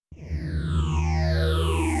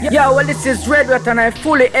Yo, well, this is Red Rat and I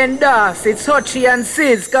fully endorse. It's Hutchie and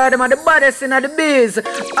Sis, cause them are the baddest in the biz.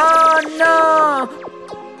 Oh no!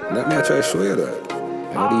 Let me try to show you that.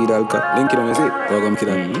 How do you do that? Link it on, you see? Welcome to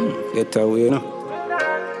them. Get away, you know?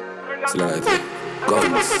 It's like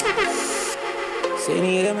guns. Say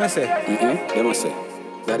any of them, I say? Them I say.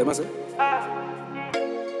 That them I say?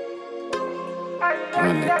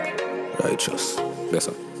 Run it. Righteous. Bless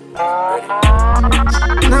up.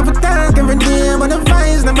 Never talk every day, but the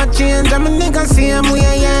vibes never change. I'm a nigga same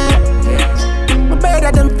way, yeah. My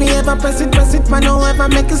better than paper, press it, man. No ever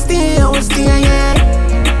make it stay, I will stay, yeah.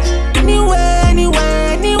 Anywhere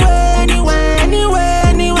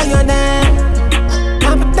you're there.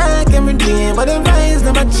 Never talk every day, but the vibes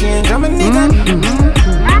never change. I'm a nigga.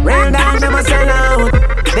 Rain down, never sell out.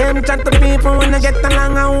 Them chat to people when I get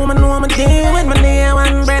along. A woman know I'm a deal with my name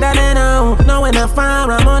and better than now. Now when I fire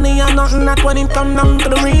money and nothing, that's when it come down to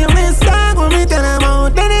the realness. Dog when we tell them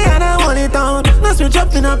out, then they had to hold it out. Now switch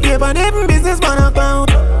up in a paper, them business man a crowd.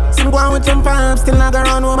 Some go on with some pops, still not gonna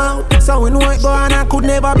run them out. So we know it go on, I could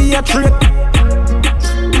never be a trick.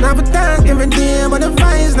 Never talk every day, but the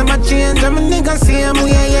vibes never change. I'm a nigga same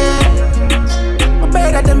way, yeah.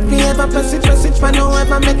 Better than paper, press it, man. No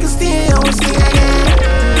ever make it stay, I will stay, yeah.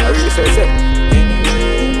 I really say it.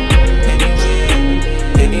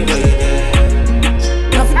 Anyway, yeah.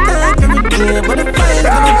 Never talk every day, but the vibes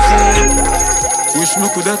never change. Wish me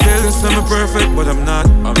coulda tell you I'm perfect, but I'm not.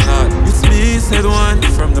 It's me, said one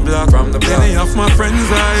from the block. Many of my friends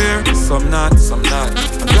are here, some not. I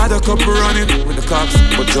got a couple running with the cops,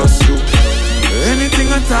 but just you. Anything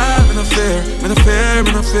at all, me no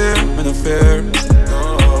fear. No.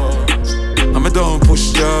 I'm a don't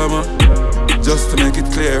push drama, just to make it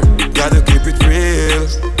clear. Gotta keep it real.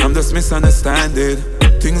 I'm just misunderstanding.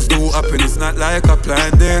 Things do happen, it's not like I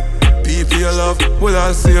planned it. People you love will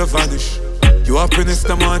all see you vanish. Your happiness,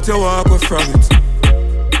 the month you walk away from it.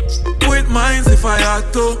 With minds if I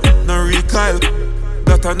had to, no recoil.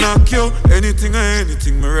 That I knock you, anything,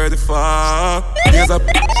 me ready for. Here's a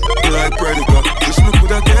like predator. Wish me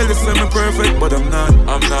coulda tell this I'm perfect, but I'm not.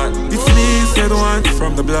 It's me, said one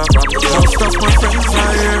from the block. Most of my friends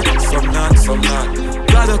are here, some not.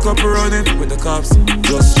 Got a couple running with the cops,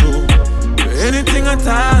 just true. Anything at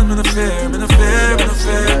all, me no fear.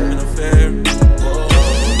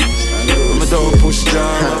 Don't push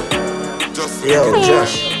down. Yo,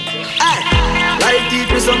 Josh. Life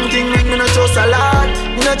teach me something, make me not trust a lot.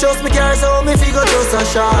 Me not trust me car, so me figure trust a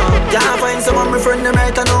shop. Can't find someone my friend them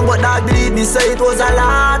right know, but that believe me say it was a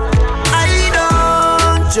lot. I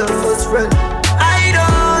don't trust friend, I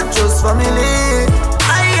don't trust family.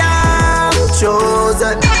 I am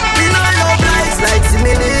chosen. Me no love likes like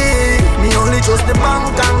simile. Me only trust the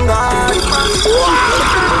bank and God.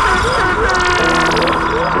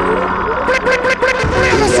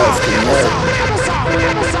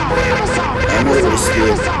 I'm over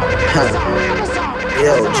still.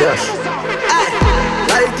 Yo, Josh.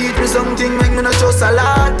 Life teach me something, make me not trust a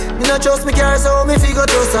lot. Me not trust me car, so me figure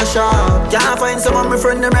trust a shop. Can't find someone my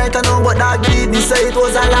friend them right know, but that believe me say it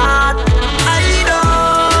was a lot. I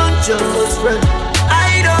don't trust friend,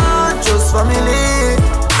 I don't trust family.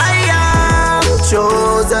 I am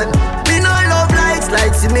chosen. Me no love likes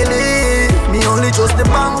like simile. Me only trust the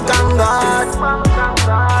bank and God.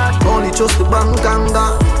 Only trust the bank and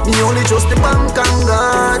God. Me only trust the bank and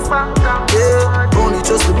God. Yeah, only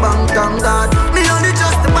trust the bank and God. Me only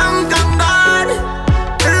trust the bank and God.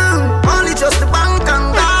 Only trust the bank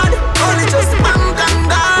and God. Only trust the bank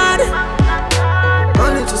and God.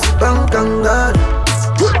 Only trust the bank and God.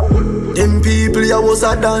 Them people ya was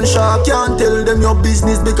a dance shark. Can't tell them your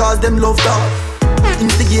business because them love that.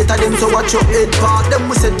 Instigator them so watch your head park. Them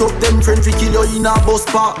we set up them friend fi kill you in a bus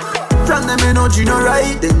park. From them energy no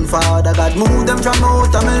right. Then Father God move them from out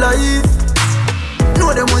of my life.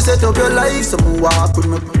 Know them we set up your life. So me walk with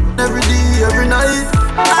me every day, every night.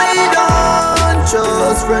 I don't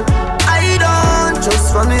trust friend, I don't trust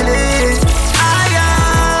family. I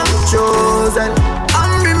am chosen.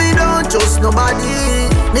 Hungry me don't trust nobody.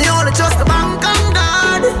 Me only trust the bank and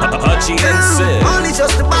God. Only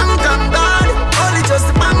trust the bank and God. Only trust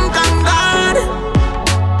the bank and God.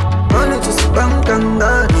 Only trust the bank and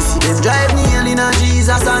God. Me see them drive nail in a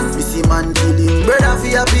Jesus and me see man killing brother for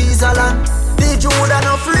a piece of land. The Judah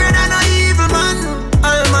no afraid of no evil man.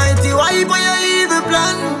 Almighty wipe on your evil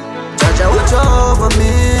plan. Judge watch over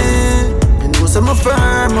me. You know some I'm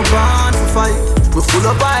firm, I'm born for fight. We full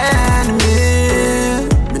up our enemy.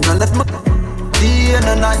 Me not left my day and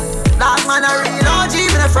the night. Dark man a real OG,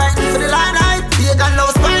 me not frightened for the limelight. Pagan love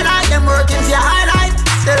spotlight, them working for your highlight.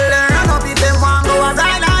 Tell them run up if them want go a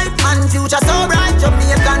ride light. Man future so bright,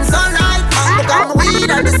 Jamaican sunlight. Man become weed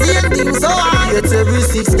and the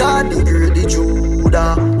 6 God, the great, the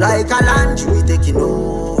Judah. Like a land, we taking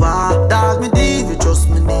over. Dog me deep, you trust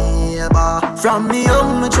me neighbor. From me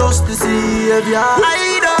young, me trust the Savior.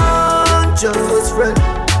 I don't trust friend,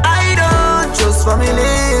 I don't trust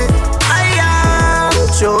family. I am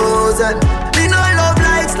chosen. Me no love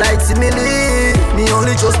like simile. Me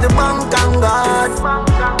only trust the bank and God.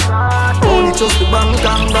 Only trust the bank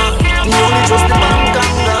and God. Me only trust the bank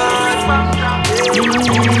and God.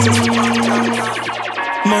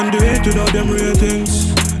 Man do it without them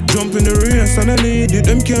ratings. Jump in the race and I lead it.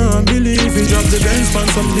 Them can't believe it. Drop the Benz span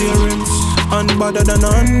some clearance. And better than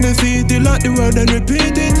undefeated. Like the word and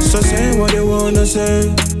repeat it. So say what you wanna say.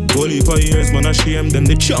 Only for years man I shame them.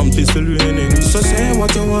 The champ is still reigning. So say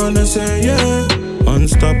what you wanna say, yeah.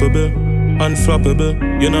 Unstoppable, unflappable.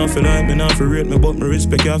 You know feel like me, not for rate me, but me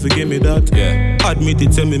respect you, forgive me that. Yeah. Admit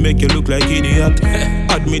it, say me make you look like idiot.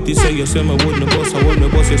 Admit it, say you say me wouldn't boss, I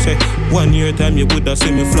wouldn't boss. You say 1 year time you woulda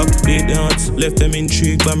see me flop. They dance, left them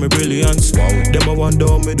intrigued by my brilliance. Wow. Them I wonder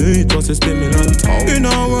how me do it, was a stimulant. Wow. In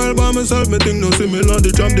a world by myself, me think no similar.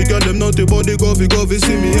 The champ, they got them naughty, but they go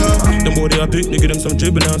see me, yeah. Them body a pick, they give them some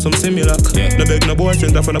dribble and some similar. Yeah. No beg no boy,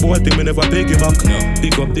 send that from the boy, think me never take it back. No.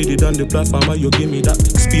 Pick up Diddy on the platform, you give me that.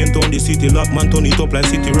 Spain town, the city lock, man turn it up like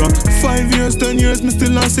City Rock. 5 years, 10 years, me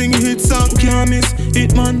still a sing hit song. Can't miss,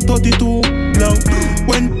 it man 32 long.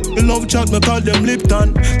 When the love chat, me call them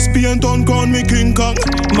Lipton. Spain town crown me King Kong.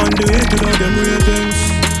 Man do it without them ratings.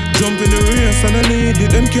 Jump in the race and I lead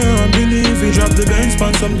it. Them can't believe it. Drop the Benz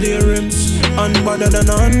span some clearance. And better than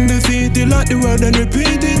undefeated. Like the word and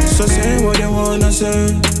repeat it. So say what you wanna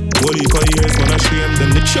say. Only for years when I shame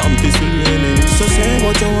them. The champ is still reigning. So say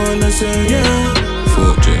what you wanna say, yeah.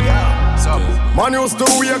 4J. Man used to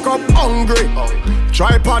wake up hungry.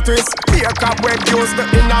 Try parties, make up when used to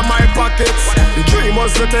in my pockets. The dream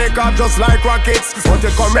was to take off just like rockets. But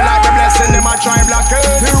they come like a blessing, them a try block it.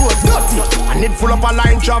 The road dirty, and it full up a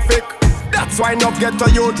line traffic. That's why not get to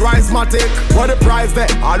you rise matic. What the price there?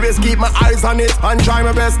 Always keep my eyes on it and try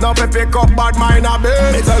my best not to pick up bad mind a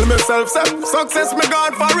bit. Me tell myself, success me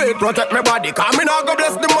gone for it. Protect my body, cause me not go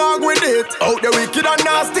bless the mug with it. Out the wicked and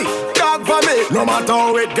nasty, dog for me. No matter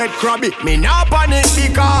how it get crabby, me not panic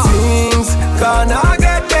because things gonna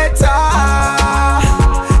get better.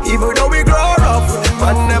 Even though we grow rough,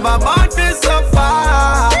 but never bought this so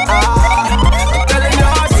far. I'm telling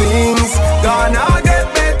you, things gonna get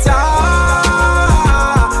better.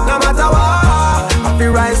 No matter what, I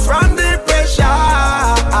feel rise from the pressure.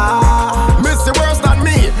 Missy worse than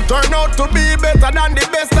me, turn out to be better than the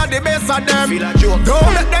best of them.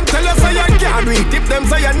 Don't let them tell you say you can't do it. If them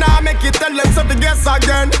say you nah make it, tell them so to guess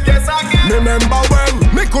again. Remember when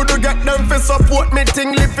me coulda get them for support me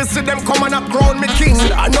thing. Live to see them come and up crown me king.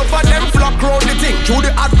 Enough of them flock round the thing. Through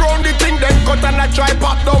the hot round the thing, then cut and I try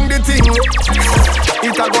pop down the thing.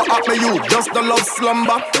 It a go up me you, just the love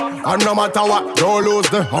slumber. And no matter what, don't lose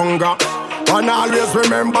the hunger. And always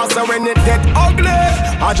remember, so when it get ugly,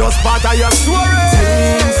 I just part of your story.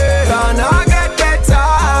 Things gonna get better.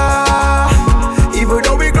 Even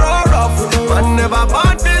though we grow rough, but never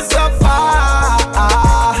bought this so far.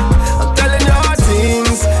 I'm telling you,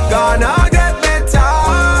 things gonna get better.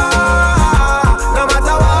 No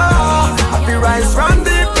matter what, I feel rise from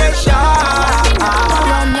the pressure.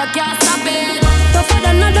 You can't stop it. Tougher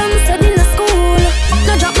than a dumb said in the school.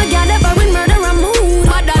 No drop my girl ever win murder and mood.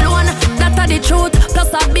 Bad alone, that's the truth.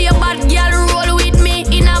 Plus I be a bad girl, roll with me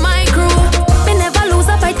in a my crew. Me never lose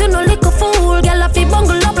a fight to no little fool. Girl I feel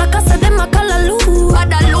bungle up like I said them a call a loo.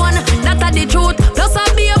 Bad alone, that's the truth. Plus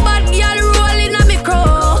I be a bad girl, roll in a me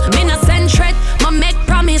crew. Me no send threat, ma make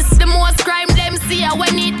promise. The most crime them see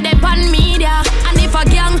when it depend media. And if a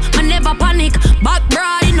gang, me never panic. Back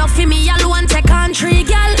broad enough for me alone take country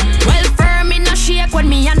girl. Well firm in a shake when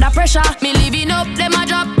me under pressure. Me living up them a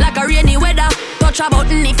drop like a rainy weather. Touch a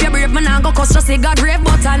button if you're brave, me nah go cause just say God grave.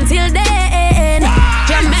 But until then,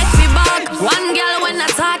 just make me back. One girl when I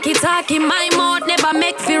talkie, my mouth never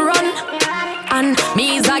make me run. And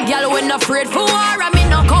me is a girl when afraid for war. And me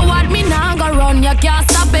no coward, me nah go run. You can't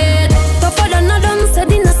stop it. Tougher than a dumb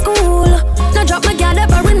said in the school. No drop my girl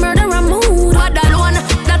ever in murder and mood. Bad alone,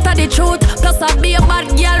 that's the truth. Plus I be a bad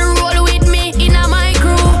girl, roll with me in a my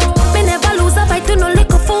crew. Me never lose a fight to no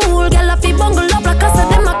little fool. Girl I feel bungle up like I said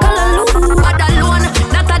them a call a loo. Bad alone,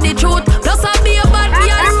 that's the truth. Plus I be a bad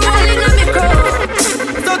girl, roll in a me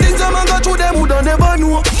crew. So things a man go through them who don't never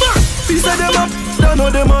know. He said them up, don't know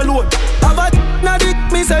them alone. Have a na dick,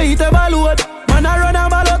 me say it ever load. Man I run a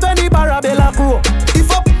ball out when the parabella crow.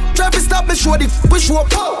 If up, try to stop me show the push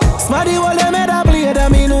up. Smarty wall them head a play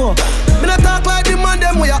them me know. Me not talk like the man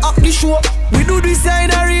them way I act the show. We do this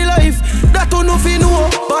in a real life. That don't no fi know,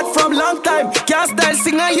 but from long time. Can't style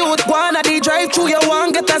sing a youth. Go on a the drive through, you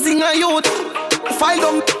want get a sing a youth. File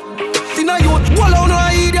them in a youth. Wall on no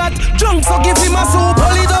idiot. Drunk so give him a soup.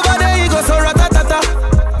 Hold it over there, he go so ratatata.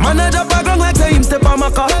 Manager background like say him step on my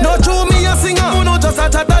car. No true me a singer, who no just a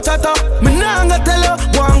chatta. Me nah go tell you,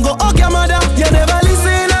 go and go hug your mother. You never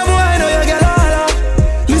listen, a boy know you get all.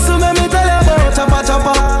 Listen me tell you about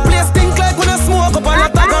chopper. Place think like when I smoke up on a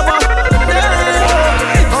tagaba.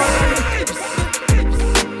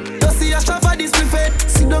 You see a shop for this buffet.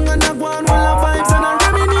 Sit down and a go on while a vibes and a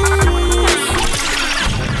reminisce.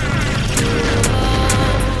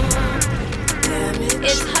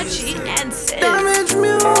 It's Hutchie and Sid. Damage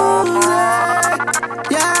music,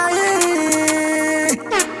 yeah.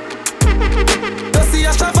 You see a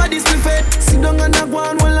shop for this buffet. Sit down and a go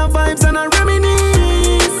on while a vibes and a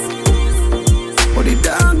reminisce. But the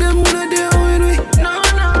dog them wanna deal with me. No.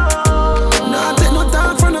 Nah, take no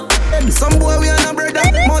talk from no head. Some boy we are no brother,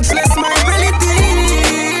 much less my relative.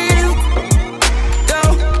 Yo,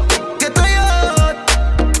 get tired.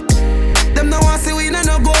 Them no want see we no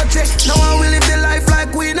go check. No one will live the life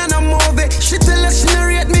like we no movie. She tell us she no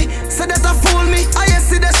rate me, say that I fool me. I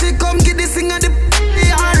see that she come get this thing and the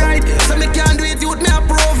alright. So me can't do it, youth me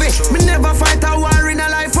approve it. Me never fight a war in a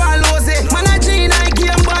life or lose it. Man a G I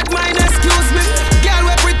game bad mind, excuse me. Girl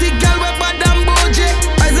we pretty, girl we bad and bougie.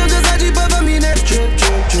 I say just a jeep over me neck.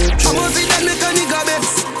 I'm gonna see that make a nigga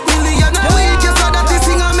bets. Million a week, you saw that this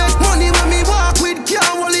thing I make. Money when me walk with, can't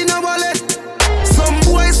hold in a wallet. Some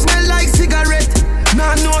boys smell like cigarette.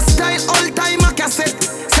 Nah no style, all time a cassette.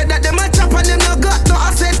 Said that them a chop and them no got no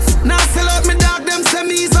assets. Now sell out me dog, them say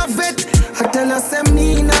me is a vet. I tell her say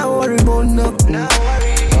me nah worry about nothing.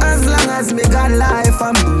 As long as me got life,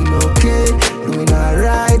 I'm doing okay, doing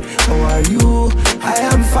alright. How are you? I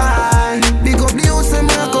am fine. Big up the house and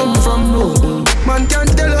I come from no. Man can't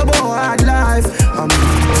tell about hard life. I'm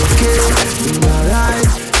doing okay, doing alright.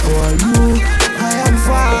 How are you? I am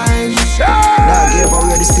fine. Now gave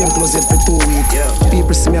away the same clothes yet for 2 weeks. Yeah.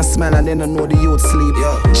 People see me a smile and then I know the youth sleep.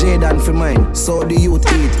 Yeah. Jaden for mine, so the youth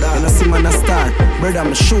eat. And I see man a star, brother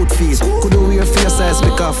me shoot feet. Could do wear for your size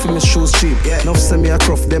because for me shoes cheap. Yeah. Enough say me a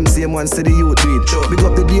cruff, them same one say the youth read. Sure. Big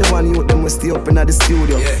up the day one youth, them we stay up in the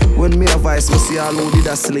studio. Yeah. When me a voice, we see all who did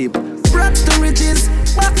a sleep. Brought to riches,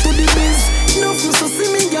 back to the biz. Nothing so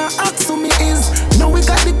see me, yeah, ask who me is. Now we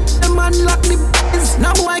got the man lock the biz.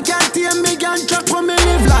 Now boy can't hear me, can't track where me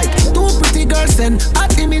live like. Two pretty girls and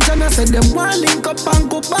at image and I said them one link up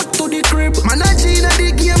and go back to the crib. Man a G in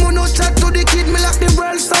the game, who no chat to the kid. Me lock the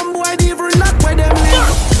world, some boy the even lock where them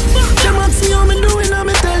live. Them ask me how me doing and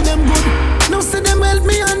me tell them good. Now say them help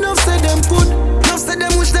me and now say them good. Now say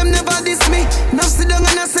them wish them never diss me. Now sit down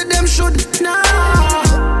and I say them should. Nah,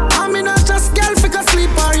 I'm in a just girl fi go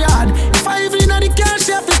sleep or yard. If I even in the car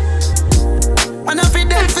she have to. And I fi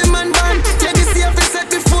dead fi man van. Legacy I fi set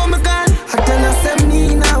before me gone. I tell her say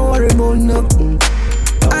me nah worry about nothing.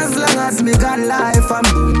 As long as me got life, I'm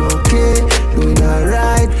doing okay, doing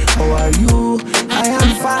alright. How are you? I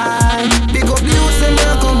am fine. Big up you say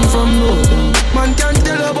where I come from, no. Man can't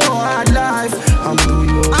tell about hard life. I'm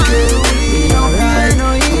doing okay, doing alright.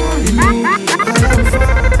 How are you? I am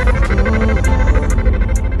fine.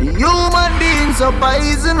 Human beings are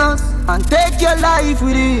poisonous and take your life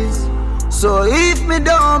with ease. So if me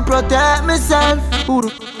don't protect myself, who the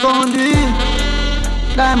gon' do it?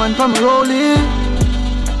 Diamond from rolling,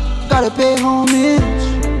 gotta pay homage.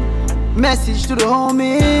 Message to the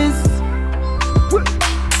homies.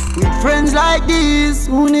 With friends like this,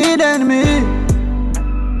 who need enemy?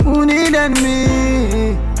 Who need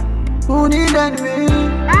enemy? Who need enemy?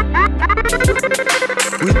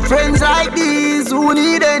 With friends like this, who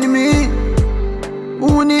need enemy?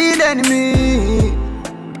 Who need enemy?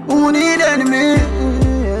 Who need enemy?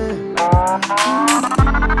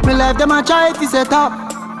 Me life them a try to set up.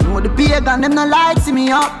 Know the pagan them no like see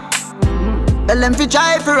me up. Tell them fi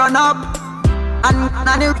try fi run up. And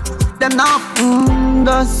them now.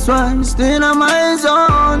 That's why I'm still on my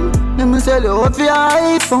zone. Let me sell you out for your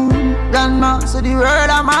iPhone. Grandma, so the word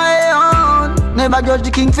of my own. Never judge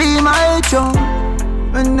the king for my throne.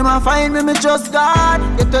 When them a find me, me trust God.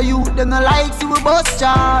 Get a youth, them no like see we bust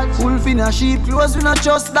charge. Wolf in a sheep clothes, we not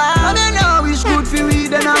trust that. And they know it's good for we,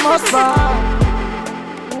 then I must fall.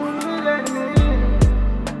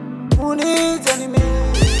 Who needs enemies?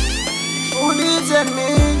 Who needs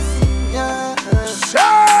enemies? Yeah.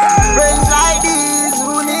 Friends like these,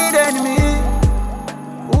 who need enemies?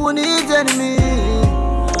 Who needs enemies?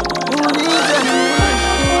 Who needs enemies?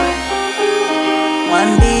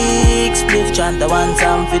 One big spliff chant, I want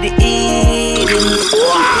some for the eating.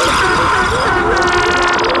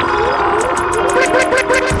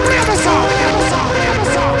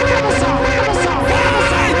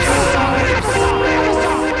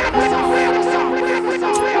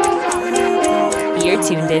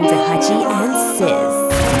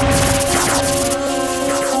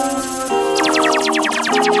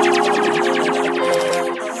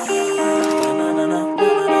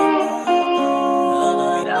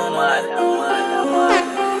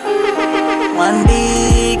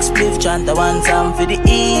 chant the one time for the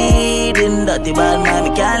eating. Dirty bad man,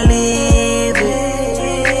 me can't live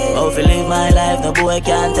it. Oh, if you live my life, no boy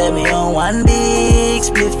can't tell me on one big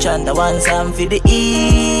spliff. Chant the one time for the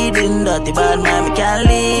eating. Dirty bad man, me can't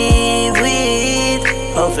live with.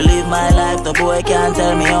 Oh, if you live my life, no boy can't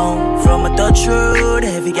tell me on. From a touch road,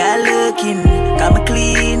 heavy guy looking. Got me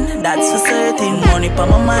clean, that's for certain. Money for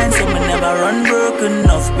my mind, so me never run broken.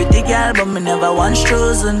 Enough pretty girl, but me never once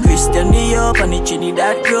chosen. Christian Dior and the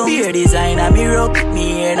Trinidad ground. Beer design and me rock,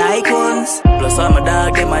 me and icons. Plus I'm a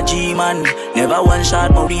dog, them a G-man. Never one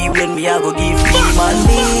shot, but we when me I go give me man.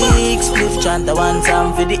 Big spliff, chant the one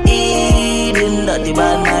time for the eating. Dirty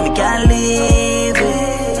bad man, me can't live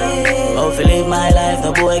it. Oh, if you live my life,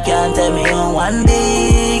 no boy can't tell me on one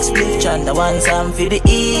big spliff. Chant the one time for the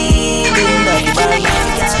eating. Dirty bad man,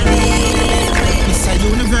 me can't live it. It's a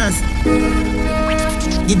universe.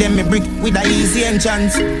 Give them a brick with a easy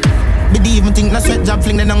enchant. Bid even think no sweat job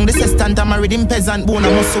fling them down the sextant. I'm a rhythm peasant, bone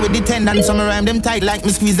a muscle with the tendon. Some rhyme them tight like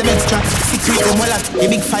me squeeze them extra. 6 feet them well at, a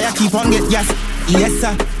big fire keep on get gas. Yes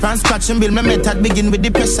sir, from scratch and build my method. Begin with the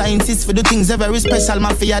pressure, insist for the things that very special.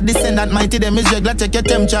 Mafia descendant, mighty them is regular, take your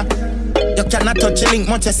temperature. You cannot touch a link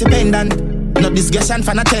much as a pendant. No discussion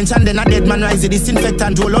for attention, then a dead man rise the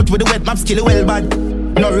disinfectant. Roll out with the wet map, skill well bad.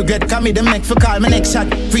 No regret, come me them make for call my next shot.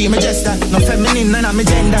 Free my gesture, no feminine, none of my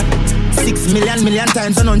gender. 6 million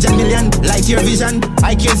times 100 million. Like your vision,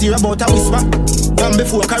 I care zero about a whisper. From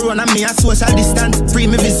before corona, me a social distance. Free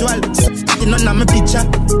me visual, none of my picture.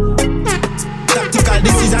 Tactical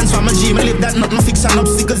decisions from a dream, I live that not no fiction.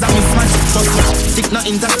 Obstacles and mismatch. So stick no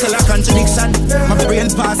interstellar contradiction. My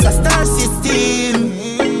brain pass a star system.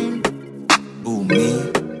 Ooh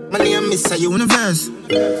me, my name is a universe.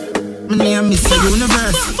 My name is a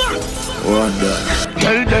universe. Wonder.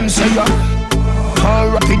 Tell them say ya car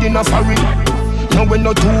rapid in a hurry. Now we're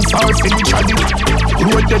not too far from each other.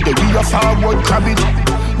 Road dead, we a forward grab it.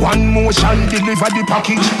 One motion deliver the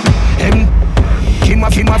package. Him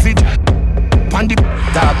of it. And the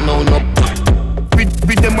dark no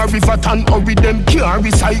with them a river and or with them can't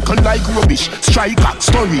recycle like rubbish. Striker,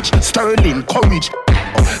 storage, sterling, courage.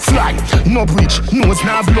 Fly, no bridge, nose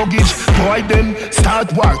nav luggage. Boy them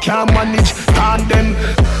start war, can't manage. Turn them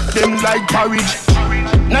like porridge.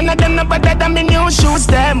 None of them no better than me new shoes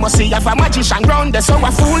them. Must see if a magician round there, so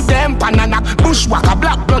I fool them. Banana, bushwhacker,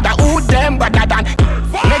 black brother, who them better than.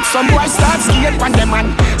 Make some boys start skate pan them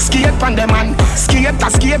man. Skate pan them man. Skate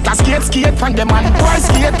pan them man. Boy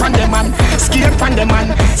skate pan them man. Skate pan them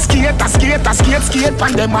man. Skate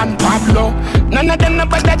pan them man. Pablo. None of them no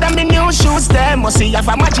better than me new shoes them. Must see if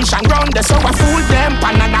a magician round there, so I fool them.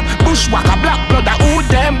 Banana, bushwhacker, black brother, who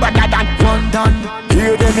them better than. One done.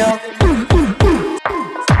 Hear them yeah.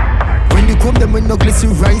 Come them when no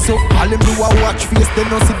glisten rise up. All them do a watch face, they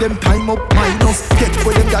no see them time up minus. Get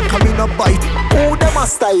for them that come in a bite. Oh, them a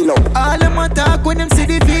style up. All them a talk when them see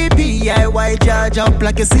the VP. I charge up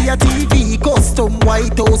like you see a TV. Custom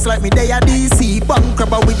White House like me they a DC. Bank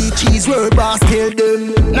crabber with the cheese, word boss tell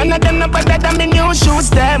them. None of them no better than me new shoes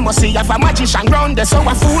them. Must see if a magician round there, so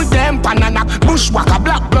I fool them. Banana, bushwhacker,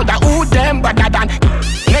 black brother, who them better than.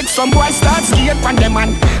 Next some boys start skate pan them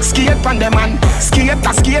man. Skate pan them man. Skate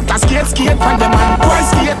pan them man. Boys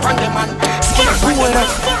skate pan them man. Skate pan them man.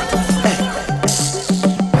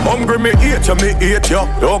 Hungry me eat ya.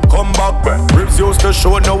 Don't come back. Ribs used to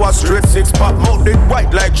show now a straight 6-pack. Mouth it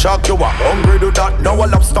white like shark. You are hungry do that. Now a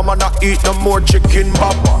lobster man not eat no more chicken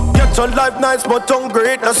bop. Get on life nice but hungry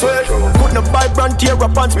it no sweat. Couldn't buy brand tear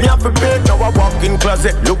up pants me have to pay. Now I walk in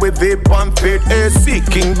closet Louis V pant fit. AC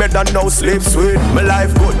king bed and now sleep sweet. My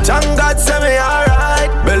life good. Thank God say me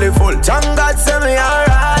alright. Belly full. Thank God say me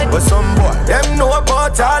alright. But some boy them know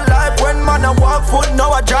about our life. When man a walk foot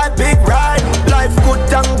now I drive big ride. Life good.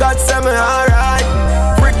 Thank God say me alright.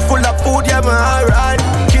 Brick full of food, yeah me alright.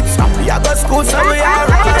 Kids happy, I go school, so we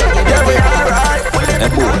alright. Yeah we alright.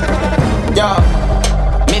 Yo,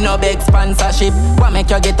 me no big sponsorship. What make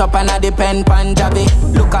you get up and a depend Punjabi?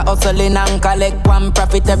 Look at hustling and collect one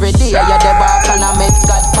profit every day. You the walk and I make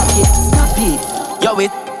God pocket. Stop it, yo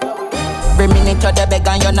it. Every minute you the beg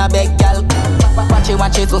and you no beg, girl.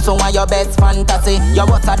 Watch it, so want your best fantasy. You're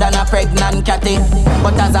hotter than a pregnant catty.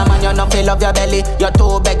 But as a man, you no feel of your belly. You're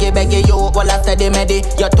too beggy, you all a steady medi.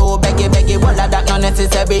 You're too beggy, all of that not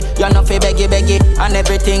necessary. You're no feel beggy, and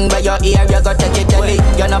everything by your ear, you go take it telly.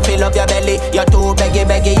 You're no feel of your belly. You're too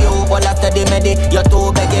beggy, you all a steady medi. You're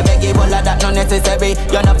too beggy, all of that not necessary.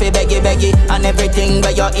 You're no feel beggy, and everything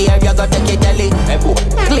by your ear, you go take it telly.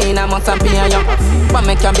 Clean, I must pay you. But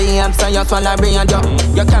me can be answer you swallow brain you.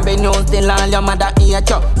 You can be new still all your mother hate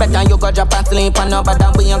you. Better you go drop and sleep and nobody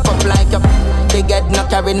wake up like you. Big head no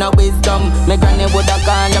carry no wisdom. Me granny woulda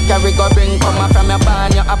gone, you carry go bring come from your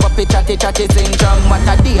barn. You have a chatty syndrome. What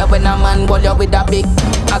a day when a man hold you with a big.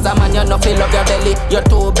 As a man you no feel love your belly. You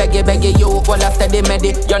too beggy you all a steady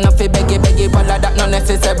medi. You no feel beggy all of that no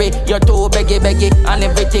necessary. You too beggy and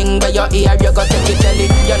everything where you hear you go take it telly.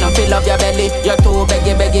 You no feel love your belly. You too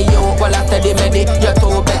beggy you all a steady medi. You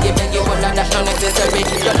too beggy all of that no necessary.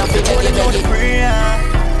 You no feel beggy.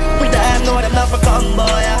 Damn, know them not for come boy.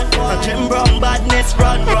 A Jim Brown badness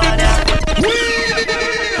run yeah.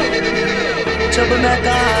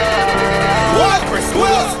 Troublemaker. What? Chris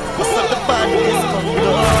Wills. What's up the badness come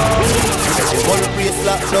down? One face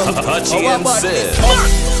locked down. Hutchie and Sid.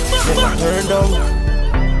 Turn down.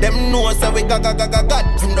 Them know say we got from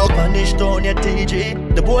the punish down your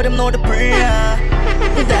TG. The boy them know the prayer.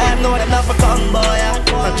 Damn, know them not for come boy.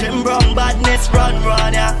 A Jim Brown badness run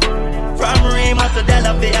yeah. From Rima to De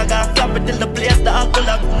La Vega, clap it till the place that pull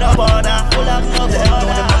up no border, pull up no border. Them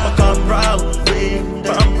know them never come round,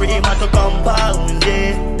 from Rima to compound,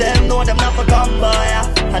 yeah. Them know them never come by,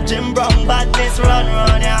 a Jim Brown badness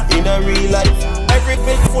run, yeah. In a real life,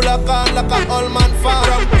 everything full of can like a old man farm.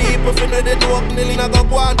 From people finna they know nearly not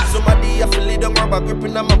go on. Somebody I feel it them rubber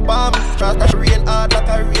gripping on my palm. Trust that rain hard like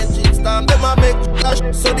a raging storm. Them a make flash,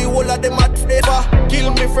 so the whole of them a favor.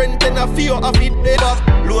 Kill me friend then a fear of it better.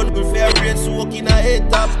 Lone will fair rain soak in a head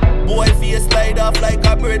top. Boy face slide off like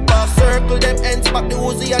a bird bar. Circle them ends back the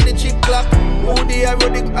Uzi and the chip clock. Who they are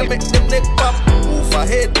running, I'll make them neck pop. Move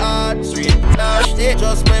ahead hard, straight dash. They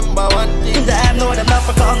just remember one thing. Damn, know them not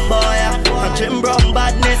for come boy. A Jim Brown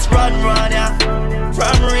badness run yeah.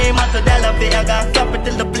 From Rima to De La Vega, clap it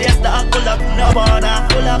till the place that pull up no border,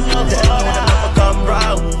 pull up no border. Them know them not for come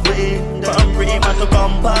round, from Rima to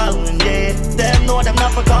compound, yeah. Them know them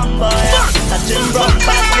not for come boy. A Jim Brown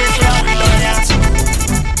badness run yeah.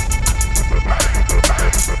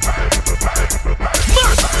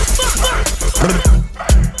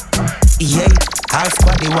 Yeah, our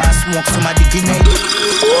squad they want smoke somebody grenade.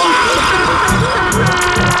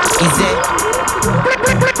 Is it?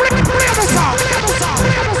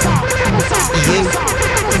 Yeah.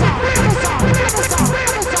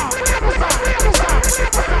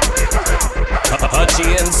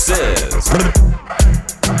 Hutchie and Sis.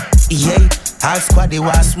 Yeah, our squad they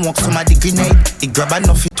want smoke somebody grenade. It grab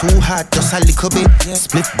enough it too hard, just a little bit.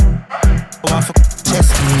 Split. One for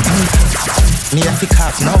chest. Me a fi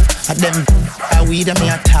cough now. At them a weed and me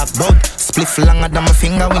a talk about. Spliff longer than my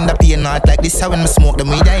finger when the pain out like this. How when me smoke them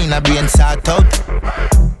weed I in a brain sort out.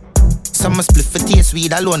 Some a spliff for taste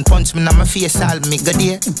weed alone. Punch me in my face all me go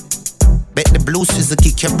there. Bet the blue swizzle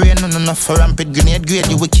kick your brain. No enough for rampant grenade grade.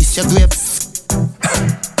 You will kiss your grave.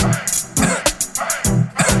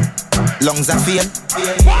 Lungs a fail.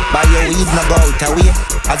 Buy your weed no go out away.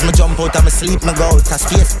 As me jump out of my sleep me go out of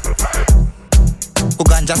space. Who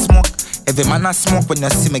ganja smoke? Every man a smoke. When you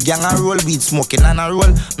see me gang a roll, weed smoking and a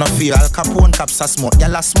roll. No fear Al Capone caps a smoke.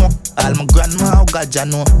 Y'all a smoke. All my grandma how ganja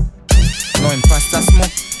know. No imposter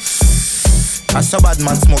smoke. I saw bad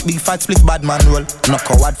man smoke. Big fat split bad man roll. No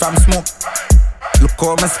coward from smoke. Look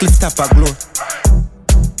how my split tap a glow.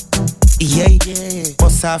 Yeah,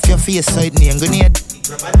 bust off your face so it name grenade.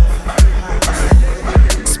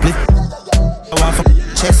 Split. I want for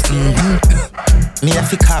chest. Me a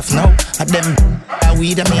fi cough now. At them a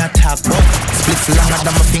weed and me a talk about. Split longer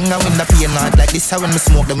than my finger when the pain out like this. How when me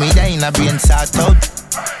smoke the weed I in a brain sort out.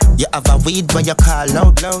 You have a weed but you call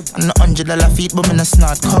loud. I'm not $100 feet but me no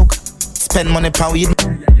snort coke. Spend money per weed.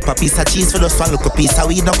 A piece of cheese for those one look a piece of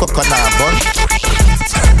weed no coconut bun.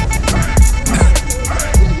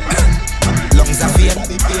 Lungs a fail.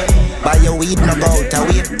 Buy your weed no go out a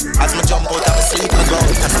weed. As me jump out of my sleep no go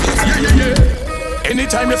out a sleep.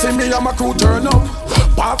 Anytime you see me and my crew turn up.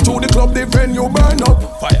 Park to the club, the venue burn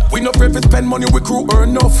up. Fire. We no pray for spend money, we crew earn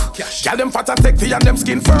enough. Girl them fat and sexy and them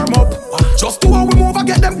skin firm up. Just do how we move and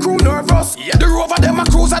get them crew nervous. The rover them a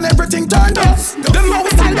cruise and everything turned up. Them how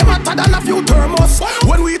we style them hotter than a few thermos.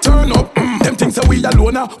 When we turn up, them things say we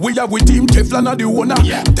alone. We are with Team Teflon or the owner.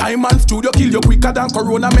 Diamond Studio kill you quicker than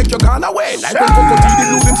Corona. Make you gone away like when Coco T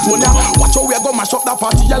did losing Sonia. Watch how we go mash up that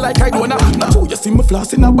party like I don't know. Now you see me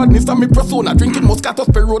flossing a badness and me persona. Drinking Moscato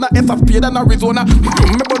Perona, SFP than Arizona.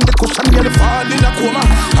 Me bun the cushion nearly fall in a coma.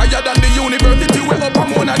 Higher than the university, we up a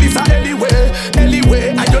Mona Lisa.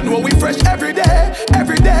 Anyway, I don't know we fresh every day.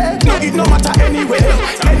 No, it no matter anyway.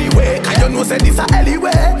 I don't know say this a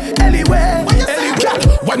anyway.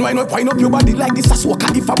 Wine up your body like this a soaker.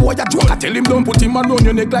 If a boy a joker, tell him don't put him on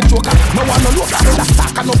your neck like joker. No one no look at the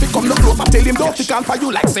stack and no become no closer. Tell him don't stick on for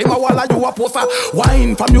you like say my wall you a poster.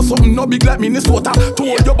 Wine from you something no big like Minnesota. To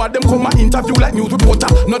hold your bad them come and interview like news reporter.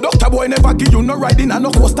 No doctor boy never give you no riding and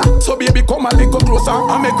no coaster. So baby come a little closer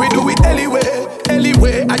and make we do it anyway.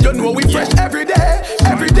 And you know we fresh every day.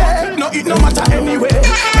 No it no matter anyway.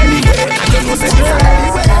 And you know say it's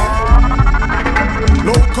anyway.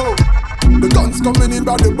 Loco, the guns coming in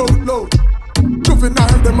by the boatload.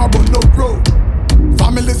 Juvenile them about no road.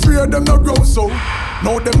 Families fear them no grow so.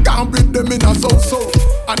 Now them can't bring them in a so.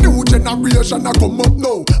 A new generation a come up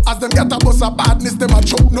now. As them get a bus of badness them a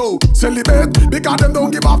choke now. Celebrate because them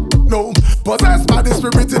don't give up no. Possessed by the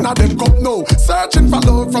spirit in a them cup now. Searching for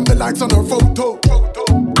love from the likes on her photo.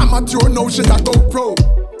 Amateur now she a GoPro.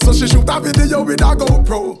 So she shoot a video with a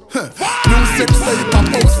GoPro. New sex tape a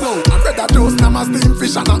post now. I read a dose now my steam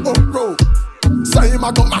fish and a upro. Say him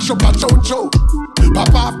a go mash up a chocho.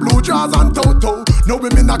 Pop off blue jaws and toto. No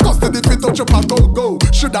women a custody if it touch up a go-go.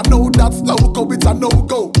 Shoulda know that's loco, it's a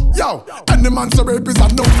no-go. Yo, any man so rape is a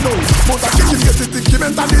no-no. Most a chicken get it sticky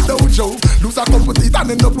mentally dojo. Lose a couple teeth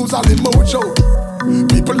and end up lose all the mojo.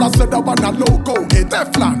 People a said that one a logo. Hey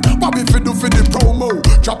Teflon, what we fi do for the promo?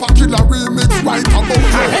 Drop a killer remix right about now. I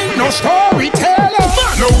ain't no storyteller.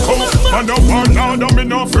 Loco, man a one now, me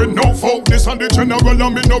no friend, no folk. This and the general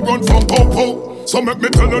and me no run from popo. So make me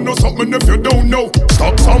tell you know something if you don't know.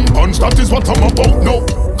 Stop some punch, that is what I'm about now.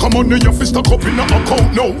 Come on, your fist stuck up in a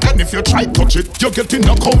account now. And if you try touch it, you get in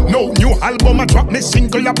a count now. New album I drop, me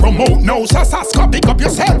single I promote now. So Saska, pick up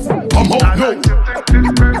yourself, come out now.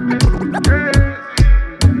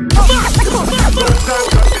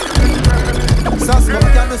 Saska,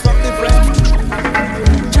 can do something different.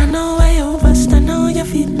 I know why you overstand how you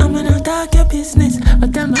feel. I'm gonna talk your business,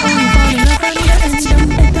 but tell me how you falling up on your ends.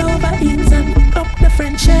 Head over heels and put up the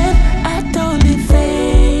friendship. I told you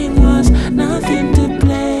fame was nothing to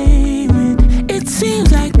play with. It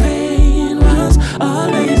seems like pain was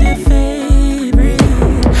always your favorite.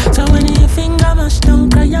 So when your finger mash down,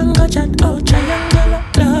 triangle chat, oh triangle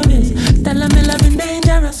love is. Tell me loving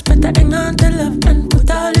dangerous, better hang on to love and put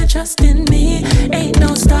all your trust in me. Ain't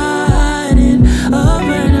no starting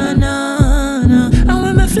over, no. And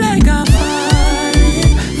when my flag got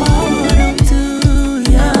falling forward onto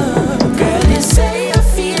ya, girl, you say I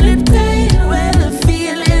feel it pain. Well, the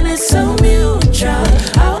feeling is so mutual.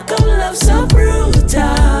 How come love so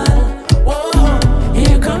brutal? Whoa,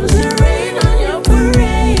 here comes the rain on your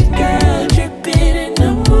parade, girl, dripping in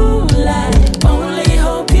the moonlight. Only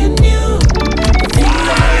hope you knew the things I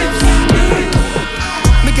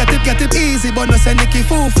Me get it easy, but no say Nicky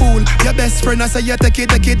fool. Your best friend I say you take it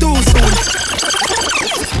too soon.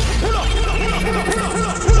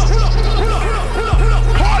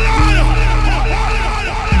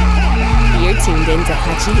 You're tuned into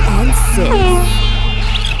Hachi on 6.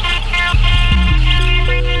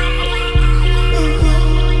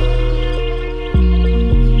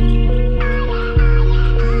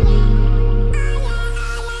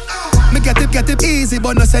 Get it easy,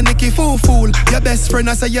 but no say Nicky fool. Your best friend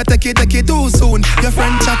I say you take it too soon. Your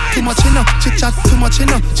friend chat too much, you know. She chat too much, you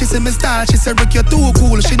know. She say me style, she say Rick you too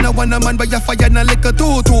cool. She no want a man but you fire na liquor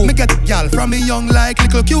too. Me get y'all from me young like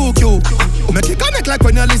little QQ. Make it connect like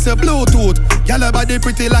when you listen Bluetooth. Y'all body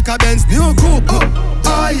pretty like a Benz new coupe.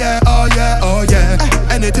 Oh yeah.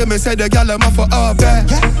 Anything me say the y'all am for up there.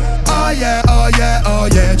 Oh yeah.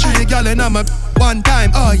 Three y'all in my one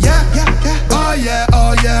time. Oh yeah. Oh yeah.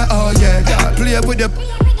 Y'all play with the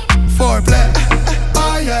foreplay.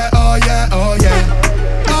 Oh yeah.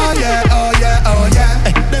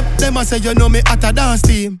 Them a say you know me at a dance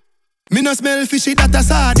team. Me no smell fishy that a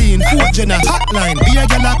sardine. Foot Jenna hotline, be a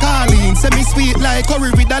gyal a calling. Say me sweet like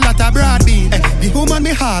curry with a lot of broad bean. The woman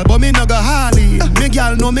me hall, but me no go hardy. Me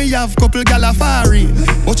gyal know me have couple gyal a foreign.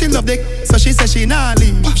 But she love the so she say she nah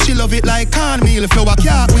leave. She love it like cornmeal, flour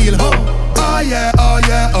cartwheel. Oh yeah.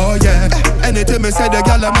 Anything me say the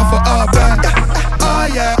gyal am for up there. Oh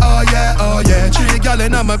yeah. Three gyal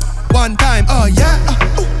in my one time. Oh yeah.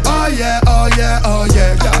 Y'all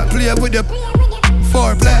play with the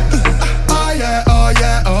foreplay. Oh yeah.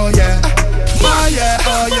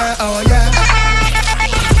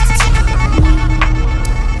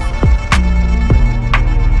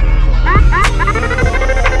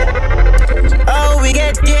 Oh, we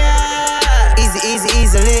get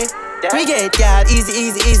easily. We get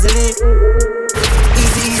easily.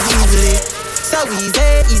 So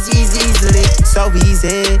easily. So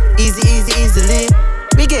easily.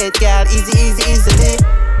 We get easily.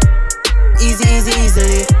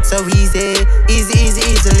 Easily. So easily.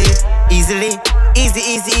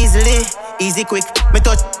 easily. Easy quick, me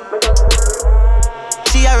touch.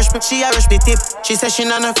 She a rush me tip. She says she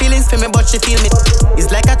not no feelings for me, but she feel me.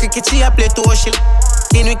 It's like a cricket, she a play to her shit.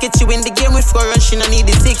 In wicket, she win the game with 4 runs, she no need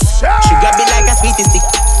the 6. She grab it like a sweetie stick.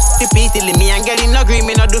 Repeatedly, me and girl in agree,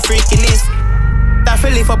 me not do freaky list. That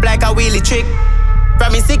feel lift up like a wheelie trick.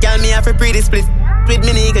 Promise the girl, me have a pretty split. With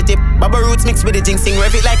me nigga tip, Baba roots mixed with the jinxing.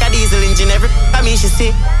 Rev it like a diesel engine, every I mean she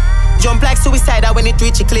see. Jump like suicide when it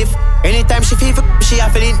reach a cliff. Anytime she feel she a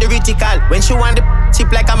feeling the critical. When she want the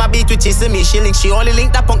chip like I'm a beat with chasing me. She link, she only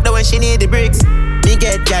link that punk that when she need the bricks. Me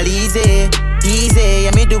get gal easy,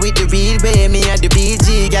 yeah me do it the real way. Me at the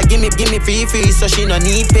BG, gal give me free, so she no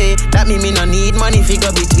need pay. That mean me no need money,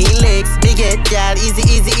 figure between legs. Me get gal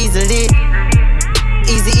easily.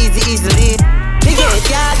 Easily. Me get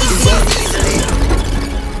gal easily.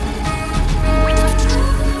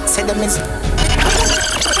 Say the miss.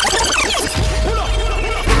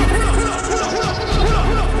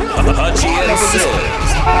 Haji and Sis.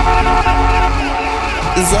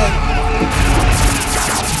 Is it?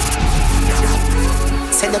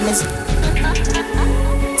 Say the miss.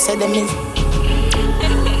 Say the miss.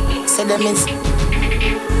 Say the miss.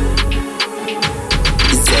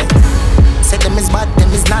 Is it? Say the miss, but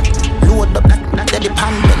them is not. Load up that the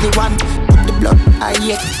pan belly one. Put the blood, I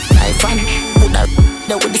hate, knife and put that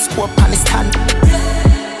there with the scope on his stand.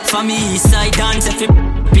 For me, side dance if it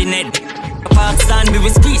pinhead. Pakistan, we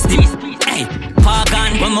will squeeze them. Hey,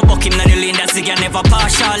 Pagan, when my buck him na the lane, that's again never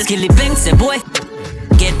partial. Skilly bank say boy,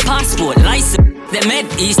 get passport, license. Them head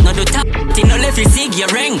east, no do tap. Think no left, you zig your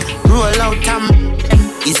ring. Roll out,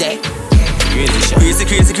 is it?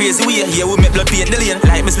 Crazy way. Here we make blood paint the lane.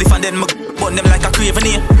 Like me spliff and then me burn them like a craven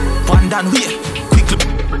here. One down way, quickly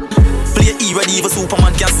play E ready even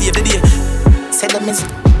Superman can save the day. Say the miss.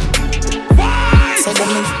 Say the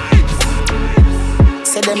miss.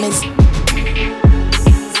 Say the miss.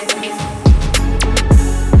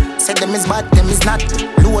 Say them is bad, them is not.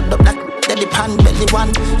 Load up that the pan belly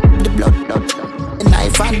one. The blood, the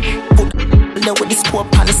knife and put there with the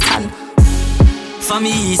scope on the stand. For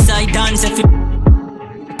me, side dance if it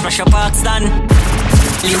pressure Pakistan.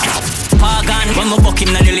 Pagan, when my buck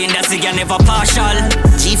him na the lane, that's again never partial.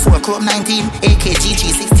 G4 Chrome 19, AK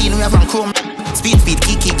GG16, we have on Chrome. Speed,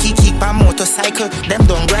 kick, by motorcycle. Them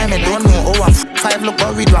don't grind me, don't know. Oh, I'm 5, look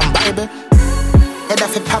how we do on Bible. Head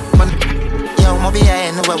off a pop, man. Yo, my be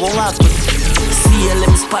I know where we walk with.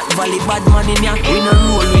 CLM spot, Valley, bad man in ya. We no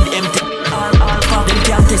roll with empty. All them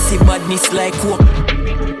can't test the badness like coke.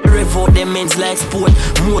 Rev out them ends like sport.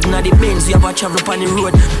 More than the Benz, we have a travel on the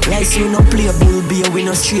road. Like so you no play a bull beer, we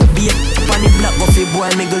no straight beer. On the black buffet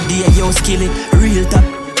boy, me go there, yo skilly. Real top,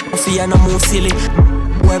 fear no more silly.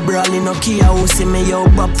 Boy brawling no key, I see me yo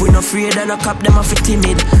bop. We no afraid and no cop them off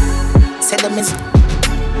timid. Say them is.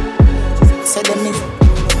 Say them is.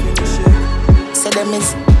 Say them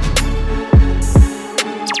is.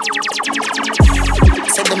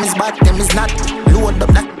 Say them is bad, them is not. Load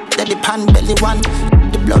up that the pan belly one.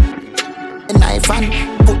 The blood, the knife and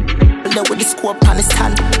put there with the scope on his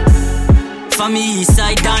stand. For me,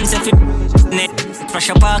 side dance if it net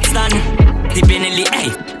pressure Pakistan. The Benelli,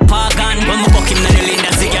 hey, Pagan. When my buck him na the lane,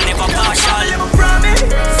 that's again never partial.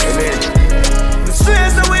 The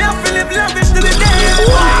stress that we have to live lavish till the day.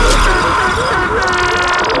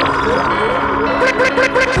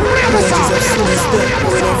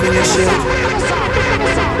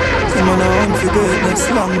 Come on, I want to go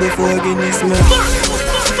next long before Guinness man.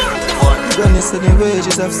 Gonna say the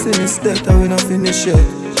wages of sin is death, I will not finish it.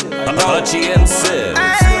 Haji and Sis.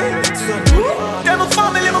 Them a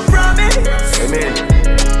family, my promise. Amen.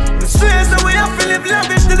 The stress that we have to live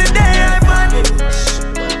lavish till the day I vanish.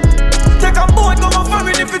 Take a boat, go my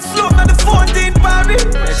foreign if it's slow, not the 14th Paris.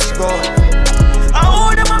 Let's go. I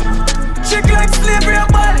hold them up, chick like slavery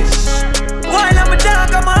abolish. While I'm a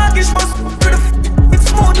dog, I'm a hoggish, must it's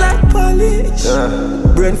smooth like polish.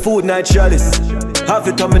 Brain food night chalice. Have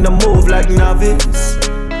it come in a move like novice.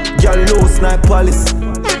 Girl loose like police.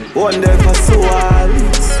 One day for so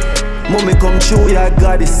Alice. Mommy come show ya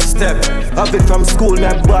goddess. Step. Have it from school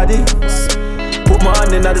like body. Put my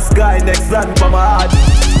hand in the sky, next land for my heart.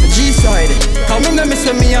 G-side, come in and miss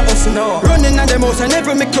when me a hustle now. Running at the most, I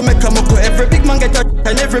never make a muckle. Every big man get a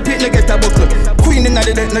and every pit get a buckle. Queen in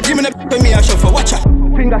the dead, now give me the when me a shuffle. Watch out.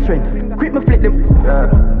 Finger strength, quick me flip them.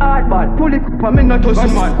 Hardball, pull it up, I'm in not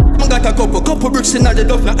hustle man. I got a couple bricks in the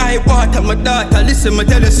duff. Now I water my daughter, listen, me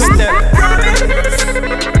tell you something.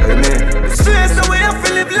 Amen. Stress away, I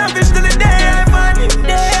feel live lavish till the day I vanish.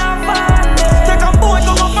 Take a boat,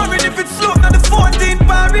 go my foreign if it's slow, not the 14th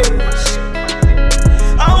Paris.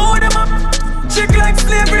 I hold them up, chick like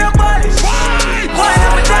slavery abolish. Why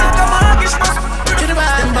am I dark, I'm a hoggish,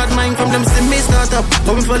 bad mind from them see me start up.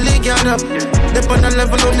 Coming for league yard up. Dip on the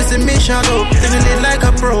level of me see me shadow. Living it like a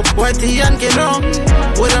pro. Whitey and get on.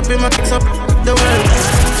 Wait up in my picks up the world.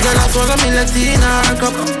 Girl, I swallow me Latina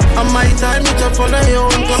cup. On my time, you just follow your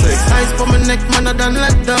own cup. Ice for my neck, man, I done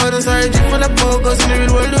like that. Sorry, G for the bogus. In the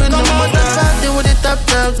real world, doing no matter. Party with the top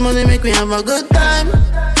dogs, money make me have a good time.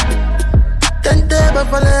 10 table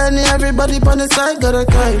for any, everybody on the side got a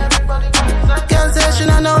cry. Can't say she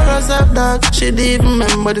don't know herself, dog. She didn't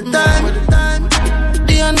remember the time.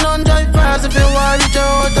 The unknown drive fast. If you want reach your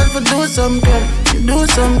hotel for do some girl, you do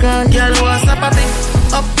some girl. Girl, what's up a big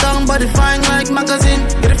uptown body fine like magazine.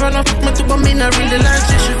 Get in front of me to come in, I really like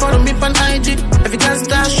shit. She follow me on IG. If you can't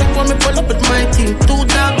start shit for me, pull up with my team. Too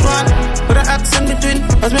dark one, with an accent between.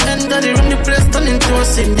 As me enter the room, the place turn into a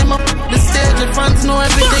scene. Them up the stage, the fans know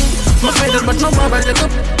everything. My favorite, but no more, but look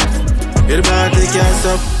up. Get about the cash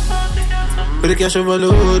up. Put the cash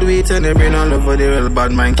overload, we turn the brain all over the real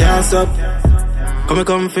bad mind can't stop.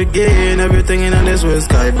 Come forget everything in this world,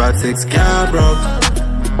 sky bad 6 car broke.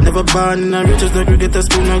 Never born in a riches, no get a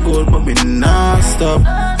spoon of gold, but we not stop.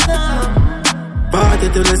 Party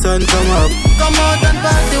till the sun come up. Come out and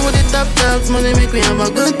party with the top dogs, money make me have a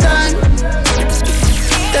good time. 10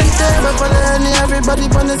 table for any, everybody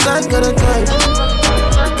on the side got a cry.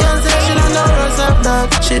 Can't say she don't know herself,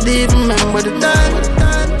 dog. She didn't remember the time.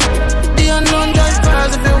 The unknown drive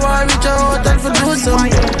fast. If you want reach your hotel for do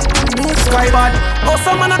something. Sky bad. Oh,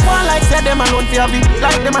 some man a go like say them alone for be.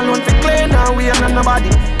 Like them alone for clean now we and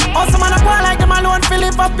nobody. Oh, some man a go like them alone for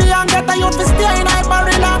live up and get a youth for stay in a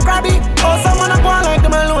barrel and crabby. Oh, some man a go like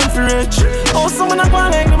them alone for rich. Oh, some man a go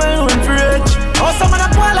like them alone for rich. Oh, some man a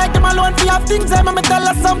go like them alone for have things. I'm gonna tell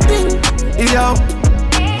us something. Yo.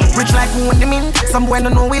 Rich like we want the mint, some boy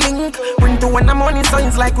don't know we link. Bring to when the money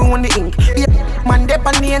signs like we want the ink. Yeah, man dep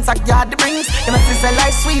on the ends like yard the brings. And if it's a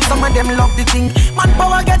life sweet, some of them love the thing. Man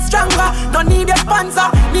power get stronger, don't need a sponsor.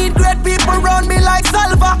 Need great people round me like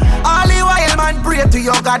Salva. All the while man pray to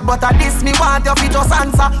your God, but at this me want your feet just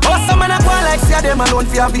answer. Oh, some man a go like say them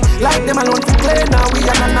alone for be. Like them alone for play now we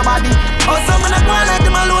are not nobody. Oh, some man a go like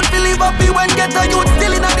them alone for live up when get a youth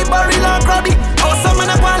still in the barrel and crabby. Oh, some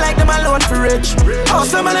man a go like them alone for rich. Oh,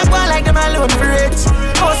 some man a go like them alone for rich.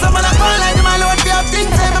 Oh, some man a go like them alone for have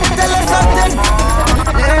things. Let me tell you something.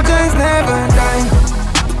 Legends never die.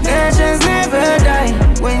 Legends never die.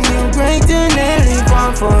 When you break to live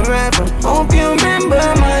on forever. Hope you remember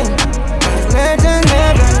mine. Legends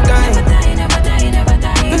never die.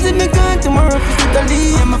 Cause if me gone tomorrow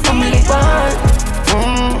physically, I'm a family bond.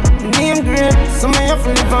 Name great, some of you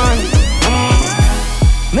feel the bond.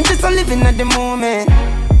 Me just a living at the moment.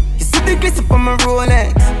 You see the glitter on my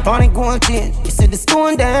Rolex, on the gold chain. You see the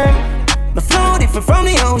stone them. Me flow different from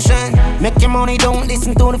the ocean. Make your money, don't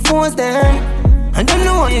listen to the phones them. I don't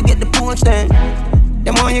know how you get the punch them.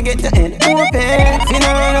 The more you get the end open. Feel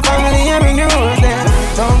around the family and bring the rules them.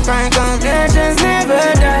 Don't cry cause legends never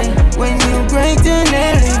die. When you break to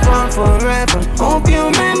live on forever. Hope you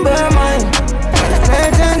remember mine.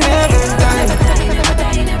 Legends never die.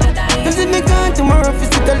 Cause if me gone tomorrow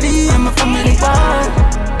physically, I'm a family bond.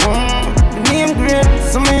 Name great,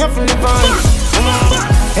 some of you feel the bond.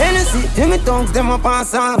 Hennessy, till me tongues, them a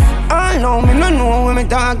pass off. All know me no know when me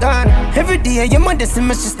talk on. Every day you mother see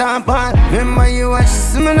me, she stamp on. Remember you watch, she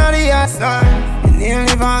see me not the ass star. You nearly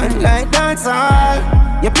live on like dance all.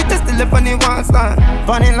 Your picture still up on the wall star.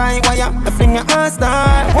 Funny like wire, I fling your ass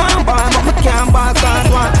star. One bar, but we can't ball cause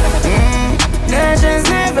one. Legends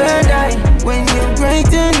never die. When you break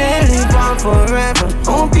to live on forever.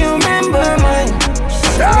 Hope you remember mine.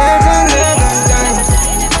 Legends never die.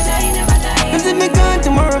 Cause if me gone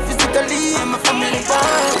tomorrow physically, I'm a family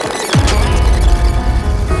bond.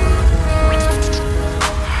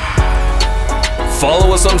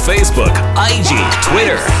 Follow us on Facebook, IG,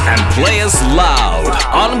 Twitter, and play us loud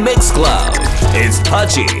on Mixcloud. It's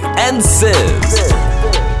Hutchie and Sis.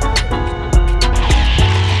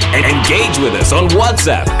 Engage with us on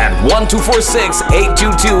WhatsApp at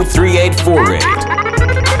 1246-822-3848.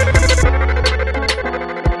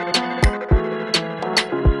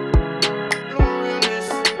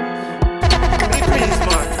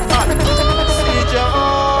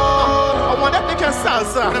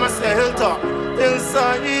 Let me say hilltop,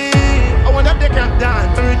 hillside. I wonder if they can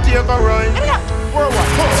dance and we take a ride.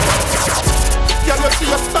 Girl, you see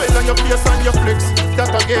your style and your face and your flicks.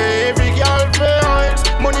 That I get every girl vibes.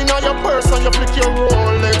 Money in your purse and you flick your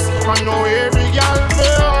Rolex. I know every girl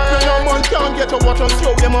vibes. No man can't get a watch and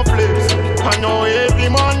show them a flips. I know every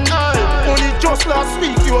man died. Only just last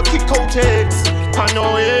week you a kick out eggs. I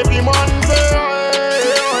know every man vibes.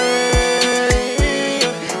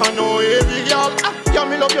 I know every girl. Yeah,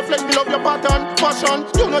 me love your flex, me love your pattern, fashion.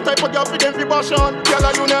 You know type of girl for them fi passion.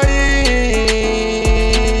 Girl, you know easy.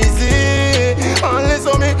 Unless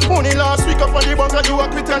on me, only last week up on the bunker, you a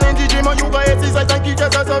quit and in the gym and you got exercise and keep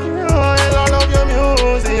yourself up. I love your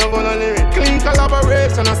music, you gonna lyric. Clean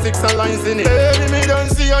collaboration and 6 lines in it. Baby, me don't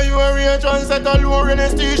see how you a real trendsetter, lure in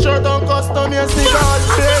his t-shirt and custom your sneakers.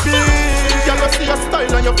 Baby, you go see your style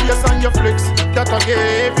and your face and your flicks. That I give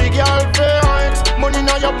every girl flex. Money in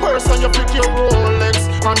your purse and you flick your Rolex.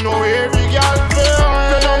 I know every girl flex.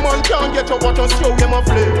 Then a man can't get your button, show him a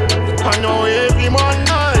flip. I know every man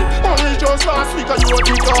night. Only just last week and you a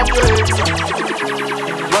kick off your legs.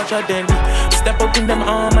 Watch out then. Step up in them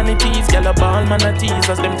arm and the tease. Girl a ball, man a tease.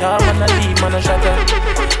 As them talk, man a lead, man a shatter.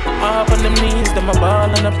 Up on them knees, them a ball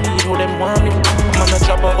and a plead. How them want me, man a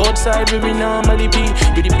chopper. Outside where we normally be.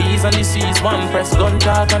 With the B's and the C's. One press, gun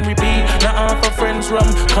talk and repeat. Now half a friends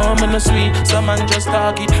rum, come and a sweet. Some man just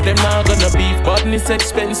talk it, them not gonna beef. But it's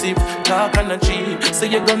expensive, talk and a cheap. So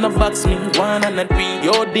you gonna box me, one and a three.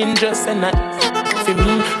 You're dangerous and not for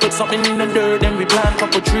me. Put something in the dirt, then we plant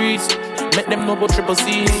couple trees. Make them know about triple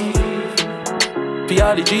C's. For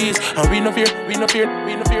all the G's. And we no fear, we no fear,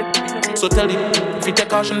 we no fear, we no fear. So tell them, if you take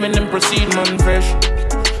caution when them proceed, man fresh.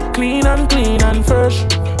 Clean and fresh.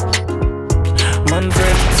 Man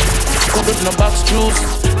fresh. Cook up no box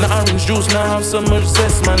juice, no orange juice, now have some much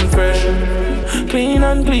zest, man fresh. Clean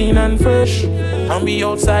and fresh. And be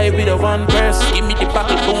outside with a one press. Give me the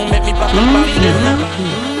buckle boom, make me buckle back.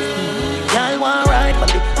 Y'all want ride for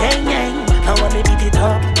the gang gang. I want me beat it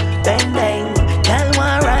up, bang bang. Y'all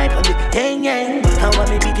want ride for the gang gang. I want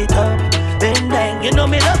me beat it up, bang bang. You know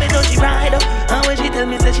me love it, don't she ride up? And when she tell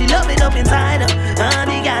me say she love it up inside her. And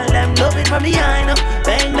the gal them love it from behind her,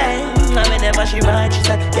 bang bang. And whenever she ride, she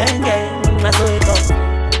said gang gang. That's how it goes.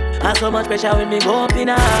 And so much pressure when me go up in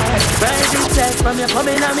her heart. Rising sex from you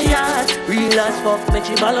coming on me heart. Real as fuck, make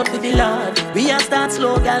she ball up to the Lord. We a start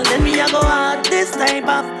slow, girl, then we a go hard. This type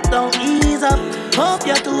of don't ease up. Hope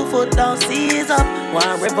your 2 foot down, seize up.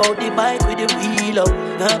 Wanna rev out the bike with the wheel up.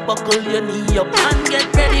 Now buckle your knee up and get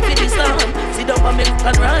ready for the storm. Sit up and me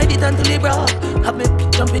and ride it until it broke. Have me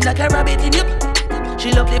jumping like a rabbit in you.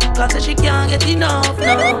 She love it because she can't get enough,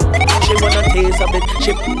 no. She wanna taste of it,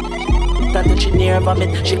 she until she near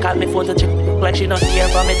vomit. She call me phone to check like she not hear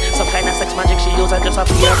from it. Some kind of sex magic she use and just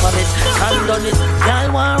appear from it. I'm done it.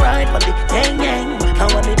 Y'all want ride for the gang gang. I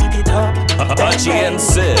want me beat it up. Hachi and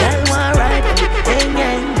Sid. Y'all want ride for the gang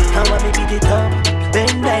gang. I want me beat it up.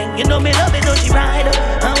 Bang bang. You know me love it, don't she ride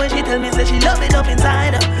up? And when she tell me say she love it up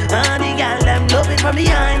inside her. And the gal them love it from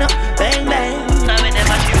behind her. Bang bang. And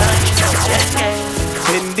whenever she ride, she says gang gang.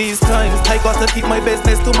 In these times, I gotta keep my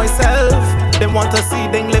business to myself. They want to see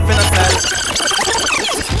them live in a cell.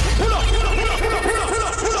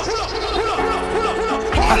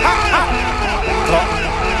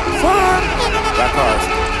 Records,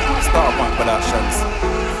 Starpoint Productions.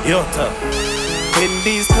 In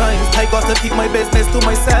these times, I gotta keep my business to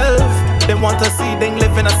myself. They want to see them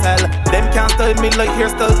live in a cell. Them can't style me like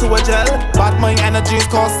hairstyle to a gel. But my energies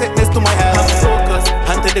cause sickness to my health. I'm focused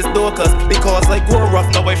until it's docus. Because I grow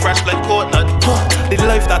rough, now I fresh like coconut. The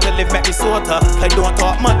life that I live make me so tough. I don't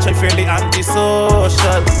talk much, I fairly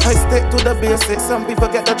antisocial. I stick to the basics. Some people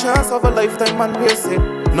get the chance of a lifetime and waste it.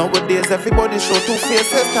 Nowadays everybody show 2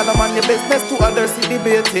 faces. Tell them on your business to others see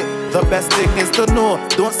debate it. The best thing is to know,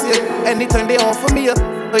 don't say it. Anytime they offer me,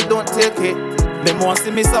 I don't take it. Them want see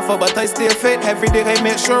me suffer, but I stay fit. Every day I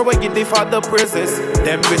make sure I give the Father praises.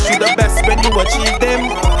 Them wish you the best when you achieve them.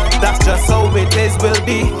 That's just how it is, will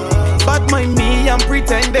be. But mind me, I'm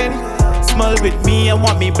pretending. Smile with me and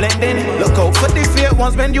want me blending. Look out for the fake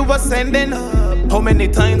ones when you ascending. How many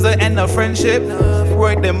times I end a friendship?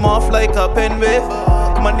 Write them off like a pen with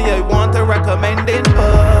money I want to recommend it.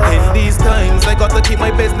 In these times, I gotta keep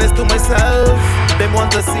my business to myself. Them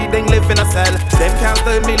want to see them live in a cell. Them can't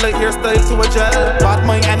style me like hairstyle to a gel. But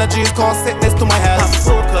my energies cause sickness to my health. I'm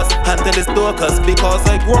focused until it's docus. Because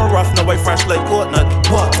I grow rough, now I fresh like coconut.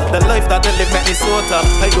 But the life that I live make me so tough.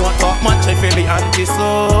 I don't talk much, I fairly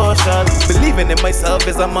antisocial. Believing in myself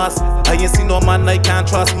is a must. I ain't see no man I can't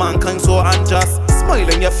trust. Mankind so unjust.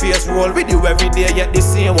 Smile in your face, roll with you every day. Yet the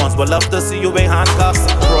same ones will love to see you in handcuffs.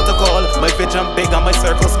 Protocol, my vision big and my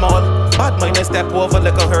circle small. Bad mind I step over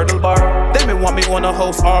like a hurdle bar. Them me want me own a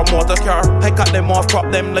house or motor car. I cut them off,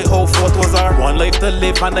 crop them like how photos are. One life to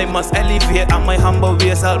live and I must elevate. And my humble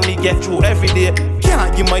ways help me get through every day.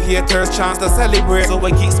 Can't give my haters chance to celebrate, so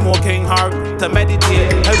I keep smoking hard to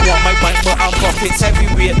meditate. I want my bank but I'm pockets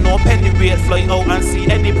heavyweight, no penny weight. Fly out and see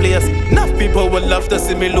any place. Enough people would love to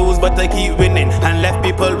see me lose, but I keep winning and left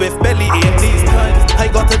people with belly ache. These times I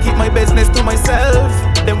got to keep my business to myself.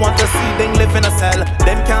 They want to see them live in a cell.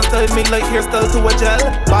 Them can't tell me like here's still to a gel.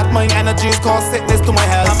 Bad mind energies cause sickness to my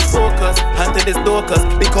health. I'm focused, hunted this docus,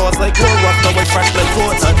 because I grow up now I fresh like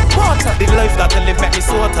water. Water, the life that I live make me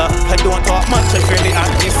sorter. I don't talk much, I fairly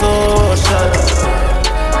anti-social.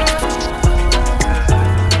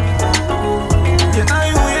 Yeah,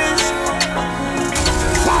 I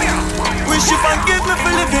wish you forgive me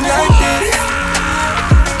for living like this.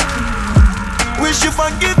 Wish you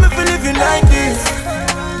forgive me for living like this.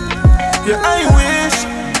 Yeah, I wish.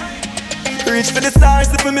 Reach for the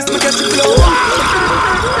stars if I miss me get you close.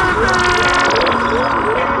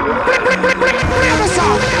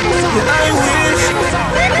 Yeah, I wish.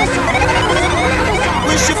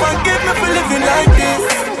 Wish you forgive me for living like this.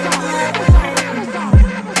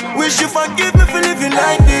 Wish you forgive me for living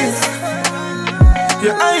like this.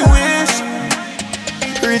 Yeah, I wish.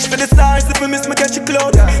 Reach for the stars if I miss me catch you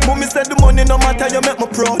cloud. Mommy said the money no matter, you make me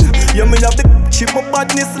proud. Yeah, me have the chip, my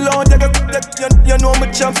badness loud. You know my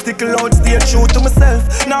chopstick loud. Stay true to myself.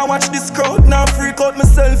 Now watch this crowd, now freak out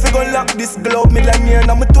myself. You gon' lock this glove. Me like near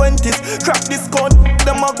in my 20s. Crack this code.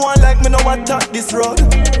 Them a go on like me no attack this road.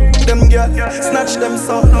 Them girl, snatch them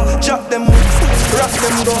soul. Drop them moves, rock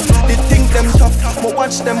them gun. They think them tough, but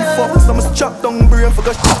watch them fall. So I strap down brain for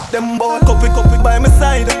go shoot them ball. Copy by my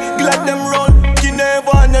side, glad them run.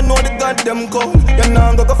 Never and you know the goddamn call. You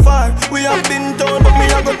know go far. We have been told, but me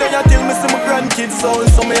I go there till me see my grandkids soul.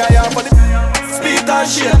 So me I have for the speak and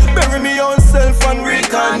shit. Bury me own self and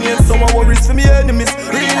reincarnate. Some worries for me enemies.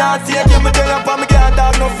 Real heart take you me there up and me can't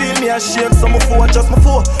dog no feel me a shake. Some foe just my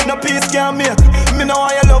foe. No peace can't make. Me know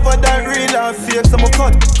I love her that real and fake. Some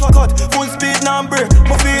cut full speed now break.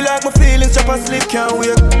 Me feel like my feelings chop and sleep can't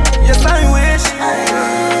wake. Yes I wish.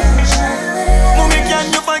 Mommy,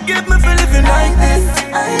 can you forgive me for living like this?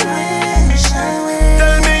 I wish.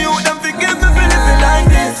 Tell me you don't forgive me for living like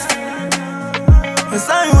this. Yes,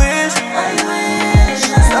 I wish.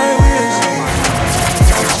 Yes, I wish.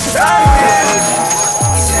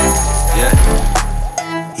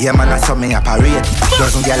 Yeah, man, I saw me a parade.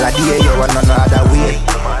 Doesn't get a day, you want no other way.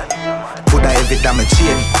 Put a heavy damn a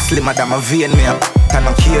chain, slimmer than my vein, me up, and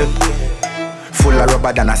no care. Full of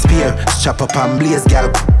rubber than a spear. Strap up and blaze, girl,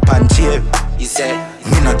 pan cheer. You say,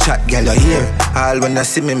 me no chat, girl, you hear. All when you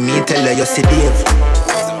see me tell her you see Dave.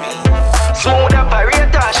 Smooth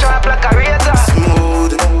operator, sharp like a razor.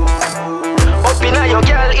 Smooth. Up in your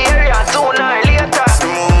girl area, sooner or later.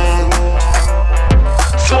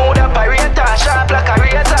 Smooth operator, sharp like a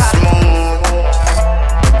razor. Smooth.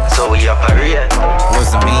 So we operate.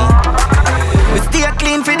 What's it mean? We stay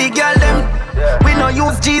clean for the girl them. We no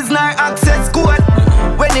use G's nor access code.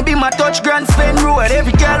 When it be my touch grand spend road.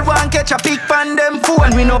 Every girl want catch a pic pan them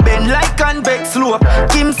phone. We no bend like convex slope.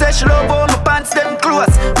 Kim say she love how my pants them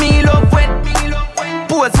close. Me love when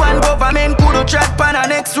pose one government could chat pan a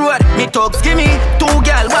next road. Me talk skimmy. Two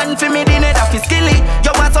girl, one for me dinner that is skilly.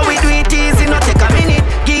 You want so we do it easy, not take a minute.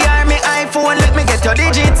 Give her me iPhone, let me get your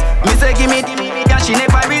digits. Me say give me and she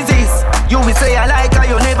never resist. You will say I like her,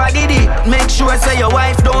 you never did it. Make sure say your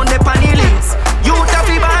wife don't depend on the list. You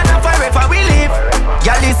taffy banana forever we live.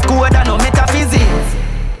 Y'all is good and no metaphysics.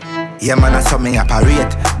 Yeah, man, I saw me a parade.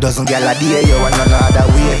 Doesn't get a day, you want no other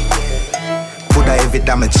way. Put a heavy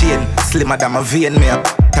damn a chain, slimmer than my vein, me up,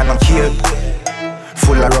 can no care.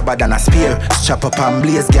 Full of rubber than a spear. Strap up and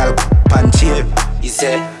blaze, girl, pan cheer. You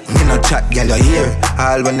say, me no chat, girl, you hear.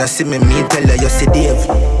 All when you see me tell her you see Dave.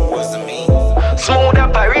 What's it mean? Smooth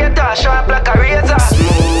operator, sharp like a razor.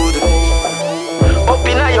 Smooth. Up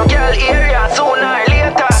in your girl area, sooner or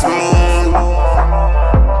later. Smooth.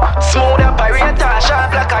 Smooth operator,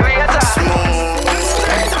 sharp like a razor.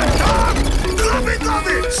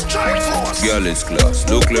 Strike force. Girl is class,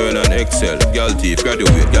 look learn and excel. Girl thief,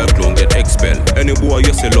 graduate, girl clone get expelled. Any boy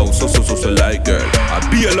you sell out, so like girl. I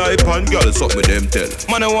be a life and girl, suck me them tell.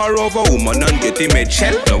 Man I war over woman and get him head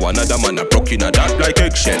shell. Now another man a broke in a that like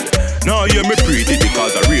eggshell. Now hear me pretty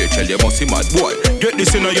because of Rachel. You must see mad boy, get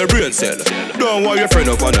this in your brain cell. Don't want your friend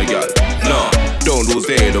up on a girl. No, don't lose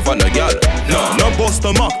the head up on a girl. No bust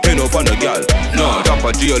a mark, pen up on a girl. No, top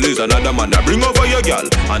of jail is another man that bring over your girl.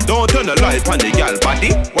 And don't turn the light on the girl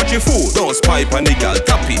body. Watch your food, don't spy on the girl,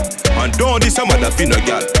 tap it. And don't this a mother fin a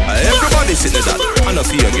girl. Everybody sit in that, and I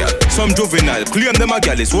see a girl. Some juvenile claim them a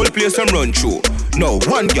girl, this whole place and run through. No,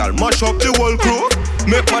 one girl mash up the whole crew.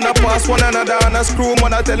 Make man a pass one another and a screw.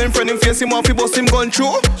 Man a tell him friend him face him off, he bust him gun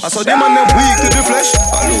through. I saw them man them weak to the flesh.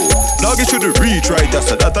 Hello, now get you the reach right,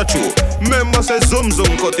 that's a that a true. Member says zoom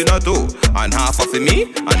cut in a two. And half of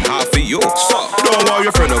me and half of you. So don't worry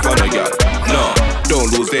your friend over no girl. No, don't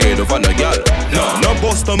lose the head over no girl. No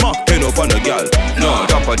bust a mock head over no girl. No,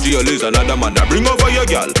 drop a jail is another man that bring over your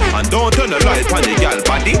girl. And don't turn the light on the girl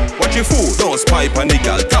body. Watch your food, don't spy on the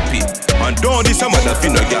girl tap it. And don't this a mother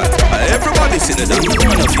fin no girl. Everybody see the damn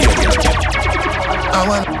man of your girl. I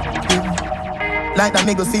want you like that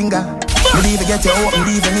middle finger. Believe you get your open,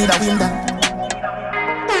 believe you need a window.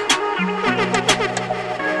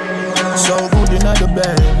 So good in the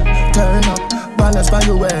bed, turn up, balance by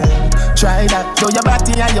your way. Try that, show your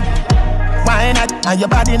body and your why not? And your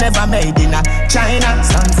body never made in a China.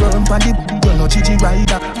 Stand firm on the you know chichi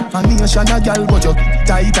rider. And me a shana girl but you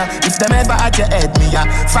tighter. If them ever at your head me a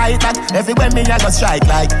fight back. Everywhere me a go strike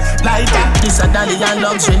like lighter. This a dolly and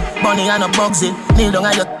luxury, money and a bugsy. Kneel down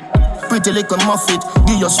and you pretty little muffet.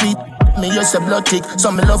 Give you sweet, me use a blood tick.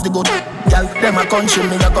 Some me love the good girl. Them a country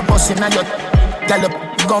me a go bustin' and you girl you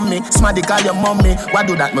gummy. Smarty call your mommy. Why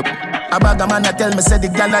do that me? A bag a man a tell me say the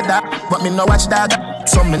girl a that, but me no watch that.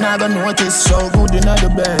 So me nah gonna notice. So good in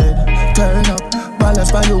the bed, turn up,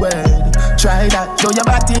 balance by your head. Try that, show your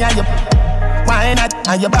body and your why not?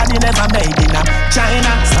 And your body never made in a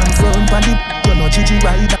China. Stand firm on the you know chichi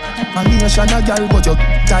rider. And me a shana girl but you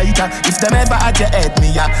tighter. If them ever at your head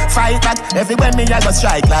me a fight back. Everywhere me a go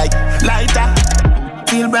strike like lighter.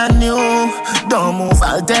 Feel brand new, don't move,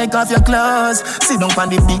 I'll take off your clothes. Sit down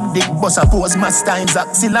on the big dick, bust a pose. Mass times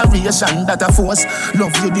acceleration that a force.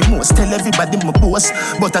 Love you the most, tell everybody my boss.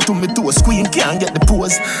 But I to me toes, queen can't get the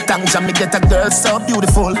pose. Thanks me get a girl so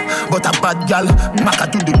beautiful. But a bad girl,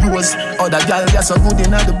 maka to the rose. Other girl, you're so good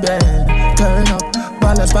in the bed. Turn up,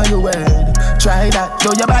 balance by your head. Try that,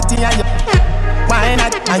 show your body and your why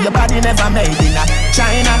not? And your body never made in a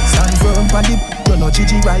China. Stand firm on the you know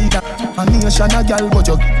chichi rider. And me a shana girl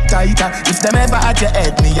but you tighter. If them ever at your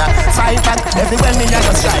head me a fight back. Everywhere me a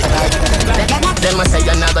go strike like. Them a say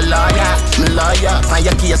you're not a lawyer. Me lawyer, find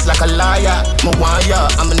your case like a liar. Me want you,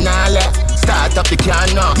 I'm a nale. Start up the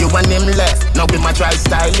car now, you and him left. Now we my try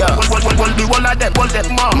style ya. Hold the whole of them, hold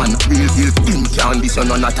them more. Man, real thing can't be so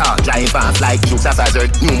none at all. Drive off like Jukes of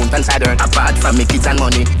Hazard, New Mountain Saturn. Apart from me kids and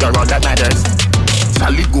money, you're all that matters.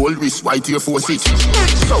 Solid gold wrist, white Air Force 6.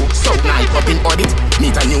 So night up in audit,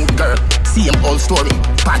 meet a new girl. Same old story,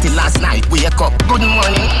 party last night, wake up, good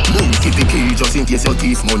morning. Keep the key just in case you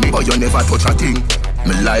thief money, but you never touch a thing.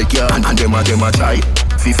 Me like ya, and them a try.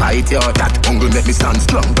 Fi fight ya, that hunger make me stand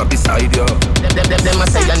strong up beside ya. Them a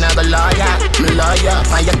say you're not a lawyer. Me lawyer,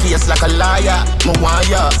 find your case like a liar. Me want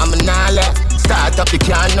ya, I'm a nale. Start up the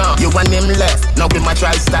car now, you and him left. Now we my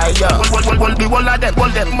try style ya. Hold the whole of them,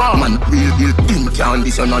 hold them more. Man, real thing can't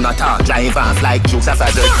be so none at all. Drive off like Jukes of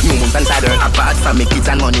Hazard, New Mountain Saturn. Apart from me kids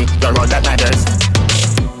and money, you're all that matters.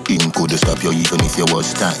 Him could stop you even if you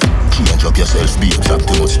was time. Change up yourself, be up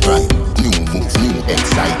too much pride. New move, new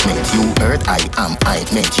excitement. You heard I am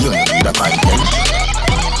meant. You don't need a appointment.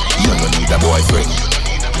 You don't need a boyfriend.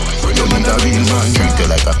 You need a real man. Treat you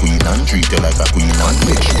like a queen and treat you like a queen and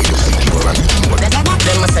make sure you secure and secure.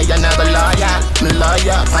 Them a say you're not a lawyer. Me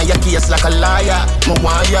lawyer, find your case like a liar. Me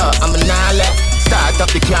want you, I'm a nale. Start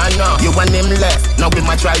up the car now, you and him left. Now we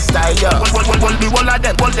my try style ya. Hold the whole of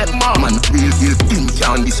them, hold them more. Man, real thing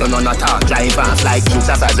can't be so none at all. Drive off like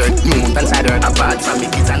Jukes of Hazard, New Mountain Saturn. Apart from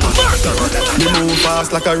me kids and you move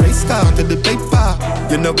fast like a race car to the paper.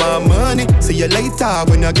 You know want money, see you later.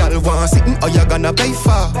 When your girl want sitting, or you gonna pay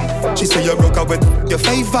for. She say you broke up with your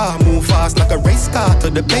favor. Move fast like a race car to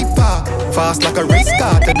the paper. Fast like a race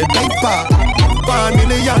car to the paper. $1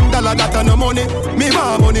 million, that no money. Me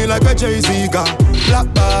want money like a Jay-Z got. Black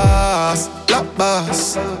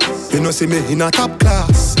bass. You know see me in a top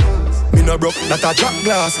class. Me no broke, that a drop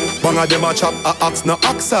glass. Bang a dem a chop, a ox no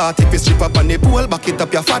oxa. Tip it strip up on the pole, back it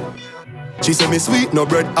up your fat. She say me sweet, no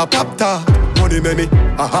bread, a pop top. Money make me,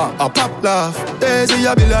 a pop laugh. Daisy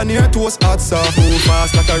a billionaire, toast hot soft. Move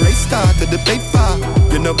fast like a race car to the paper.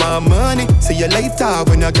 You know my money, see you later.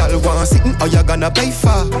 When a girl want sitting, or you gonna pay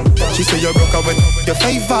for. She say you broke up with your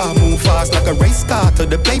favor. Move fast like a race car to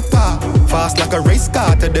the paper. Fast like a race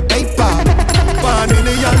car to the paper. $1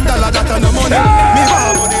 million, that a no money. Me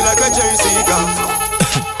want money like a Jay-Z got.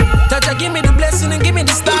 Jaja, give me the blessing and give me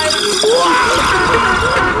the style.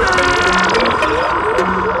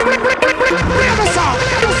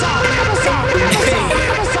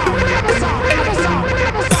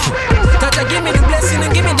 Jaja, give me the blessing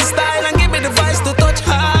and give me the style and give me the voice to touch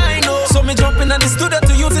high note. So me jump in the studio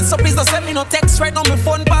to use it, so please don't send me no text right now. My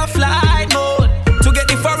phone power flight mode. To get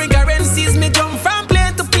the foreign currencies, me jump from play.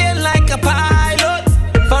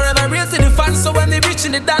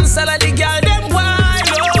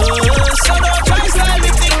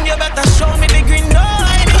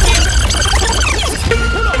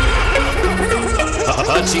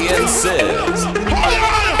 Sizz.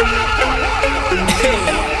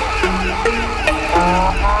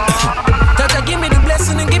 Tata, give me the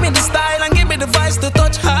blessing and give me the style and give me the vibes to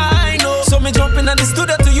touch high note. So me jump in at the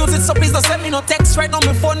studio to use it, so please don't send me no text right now.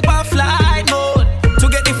 My phone pa flight mode. To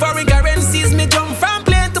get the foreign currencies, me jump from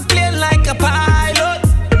plane to plane like a pilot.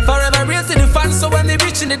 Forever real to the fans, so when they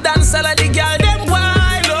reach in the dance, all of the girl them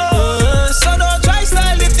wild. So don't try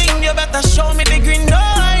style the thing, you better show me the green, no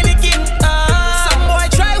Heineken. Some boy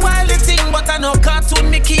try wild the thing, but I know cartoon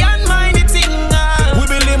Mickey and mine the thing. We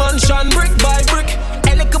build the mansion brick by brick.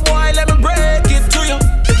 Hey, little boy, let me break it to you.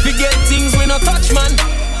 Forget things we no touch, man.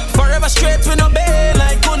 Forever straight, we no bail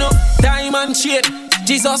like Uno. Diamond shit,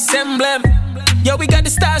 Jesus emblem. Yo, we got the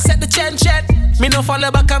stars at the chen. Me no follow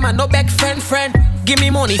back, man, no back friend. Give me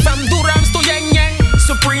money from Durams to Yang Yang.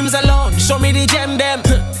 Supremes alone, show me the gem them.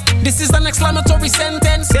 This is an exclamatory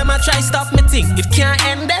sentence. Them a try stop me thing, it can't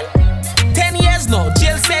end then. 10 years no,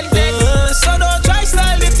 jail sentence. So don't try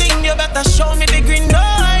style the thing, you better show me the green, no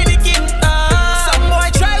Heineken. Some boy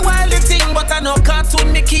try wild the thing, but I know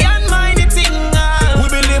cartoon Mickey and mine the thing. We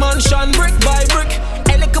build the mansion brick by brick.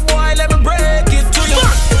 Hey, little boy, let me break it to you.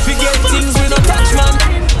 Forget things we no touch, man.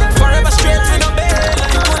 Forever straight, we no bail.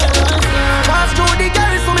 Pass through the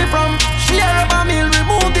girls to me from share a meal,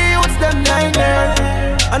 remove the youths, them nightmare.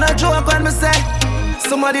 And I joke when me say,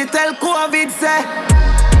 somebody tell COVID say,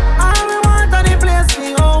 all we want on the place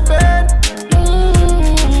be open.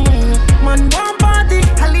 Man, one party,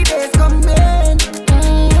 holidays coming.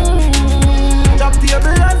 Drop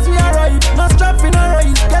table as we arrive, no strap in a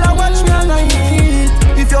ride. Girl, I watch me all night.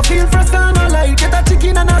 If you feel fresh and a light, get a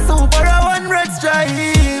chicken and a soup or a 100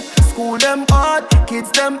 stripe. School them hard,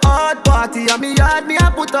 kids them hard. Party on me yard, me I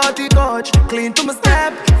put out the coach. Clean to my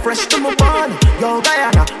step, fresh to my bun. Yo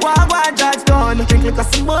Guyana, wagwan judge done. Drink liquor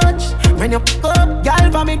so much, when you pick up.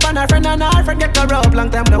 Girl for me, pan a friend and our friend get a rub. Long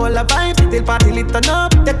time the whole of vibe, till party lit turn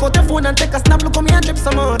up. Take out the phone and take a snap, look at me and trip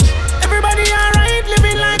so much. Everybody alright,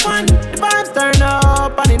 living like one. The vibes turn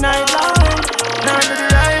up on the night long. Now to the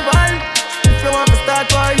rival. If you want to start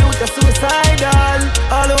war, you just suicidal.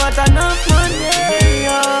 All who want enough money,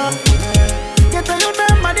 yeah. Get to you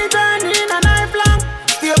remember the journey in a lifelong.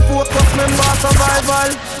 Stay focused, remember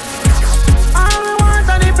survival. All we want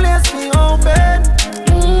on the place be open.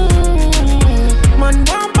 Man,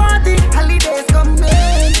 one party, holidays coming.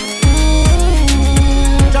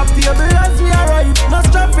 Drop table as we arrive, no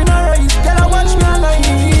strap in a ride. Girl, I watch me alive.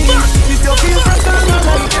 If you feel fresh on your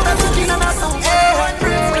life, get a chicken and a soup.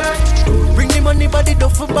 Bring the money, body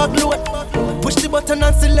duffel bag load. Push the button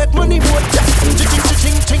and select money vote.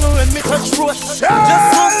 Ching when me touch road.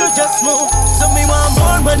 Just move. So me want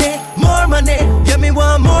more money. Yeah, me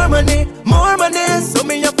want more money. So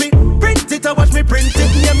me happy. Print it, I watch me print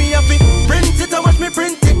it. Yeah, me happy. Print it, I watch me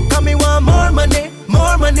print it. Cause me want more money.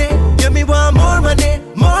 Yeah, me want more money.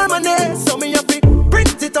 So me happy.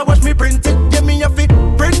 Print it, I watch me print it. Yeah, me happy.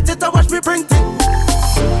 Print it, I watch me print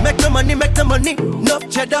it. Make the money, enough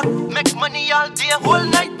cheddar. Make money all day, whole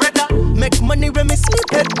night, brother. Make money when me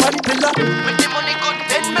sleep head one pillar. Make the money good,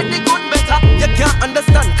 then make the good better. You can't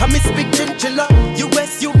understand, come me speak chinchilla.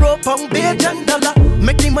 US, Europe, pound, beige and dollar.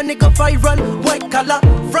 Make the money go viral, white collar.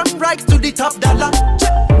 From rags to the top dollar.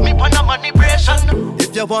 Check me on a money ration.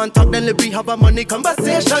 If you want talk, then we have a money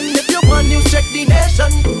conversation. If you want news, check the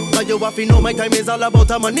nation. Cause you have to know my time is all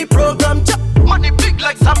about a money program. Check. Money big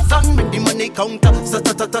like Samsung, make the money counter.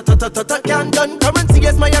 Can't done currency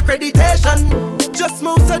as my accreditation. Just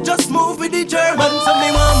move with the Germans. So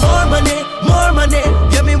me want more money.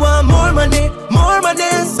 Yeah, me want more money.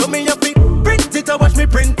 So me happy. Print it, I watch me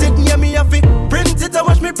print it. Yeah, me happy. Print it, I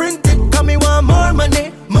watch me print it. Cause me want more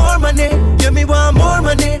money. Yeah, me want more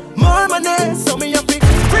money. So me happy.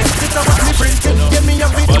 Print it, I watch me print it. Yeah, me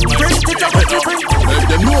happy. Print it, I watch me print it. Let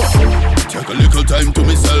them know. Take a little time to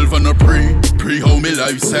myself and a pre how me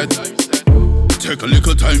life set. Take a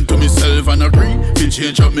little time to myself and a feel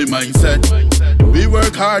change up me mindset. We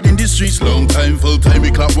work hard in the streets, long time, full time.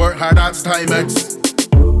 We club work hard, that's time X.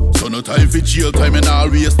 So no time for chill time and all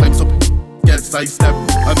waste time. So get sidestep.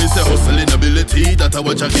 I miss the hustling ability that I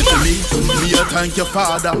watch you give to me. Me I thank your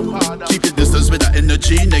father. Keep your distance with that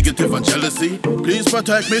energy, negative and jealousy. Please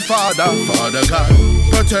protect me, Father God.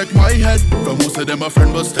 Protect my head. From most of them a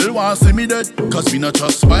friend but still want to see me dead. Cause me not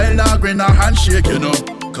just smile, nah grin, nah handshake, you know.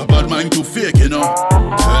 Cause bad mind too fake, you know.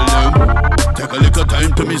 Tell them, take a little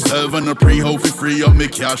time to myself and a how fi free up me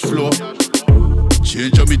cash flow.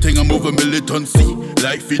 Change up me thing and move a militancy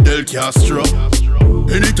like Fidel Castro.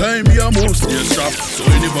 Anytime me a move, stay strapped. So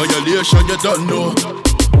any violation you don't know.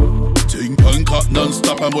 Thing Steam pan cut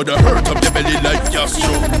non-stop and woulda hurt up your belly like Castro.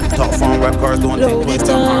 Top phone records don't think twice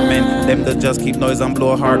to harming. Them that just keep noise and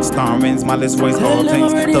blow hard stormings. Malice voice all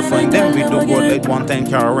things. To find them we do good like 110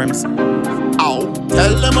 car rims. Ow.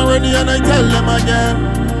 Tell them already and I tell them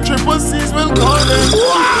again. Triple C's will call them.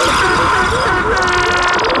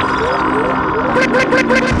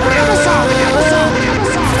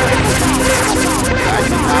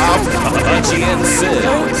 Hachi and Sid.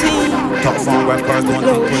 Top phone records don't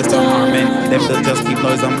think twice to harming. Them that just keep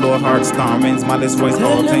noise and blow hard stormings. Malice voice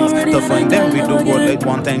all things. To find them we do good like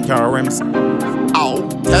 110 car rims. Ow.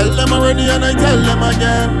 Tell them already and I tell them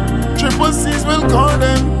again. Triple C's will call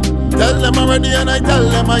them. Tell them already and I tell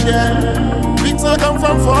them again. Pigs I come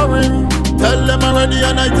from foreign. Tell them already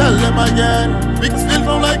and I tell them again. Pigs feel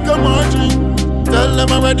from like a margin. Tell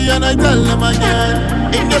them already and I tell them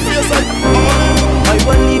again. In the face like I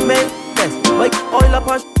want leave men test. Like oil up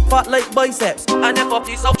and fat like biceps. And if up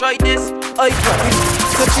this, I'll try this. I try.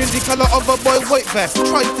 So change the color of a boy white vest.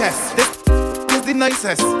 Try test. This is the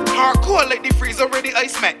nicest. Hardcore like the freeze already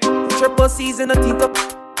ice met. Triple C's in a teeth up.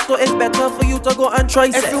 So it's better for you to go and try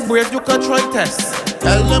sex. If you brave, you can try test.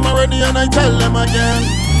 Tell them already and I tell them again.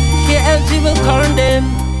 KLG will corn them.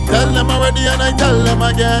 Tell them already and I tell them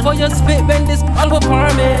again. For your spit bend this all for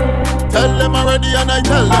me. Tell them already and I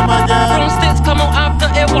tell them again. From sticks come out after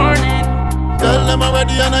a warning. Tell them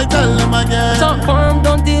already and I tell them again. Talk firm,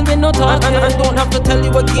 don't deal with no talk. And I don't have to tell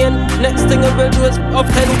you again. Next thing I will do is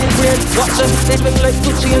uptailing the brain. Watch them, they make like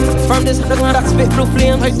two chains. From this nigga that spit blue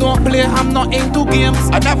flame. I don't play, I'm not into games.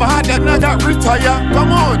 I never had that nigga retire.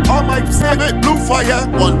 Come on, all my save it, blue fire.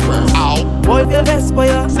 One press. Ow. Boy, feel best for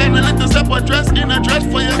ya. Send a little separate dress in a dress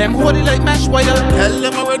for ya. Them hold it like mesh wire. Tell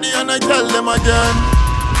them already and I tell them again.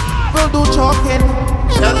 We'll do chalking.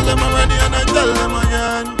 Tell them already and I tell them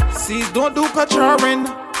again. C's don't do kacharin.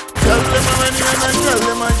 Tell them already and I tell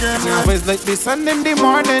them again. Always like the sun in the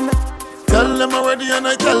morning. Tell them already and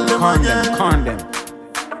I tell them again. Corn them.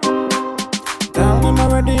 Tell them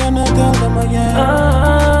already and I tell them again.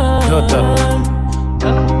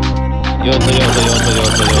 Yo.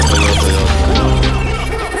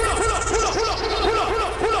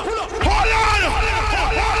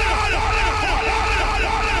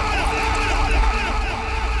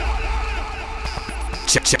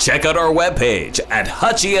 Check out our webpage at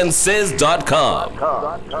HutchieandSiz.com.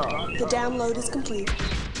 The download is complete.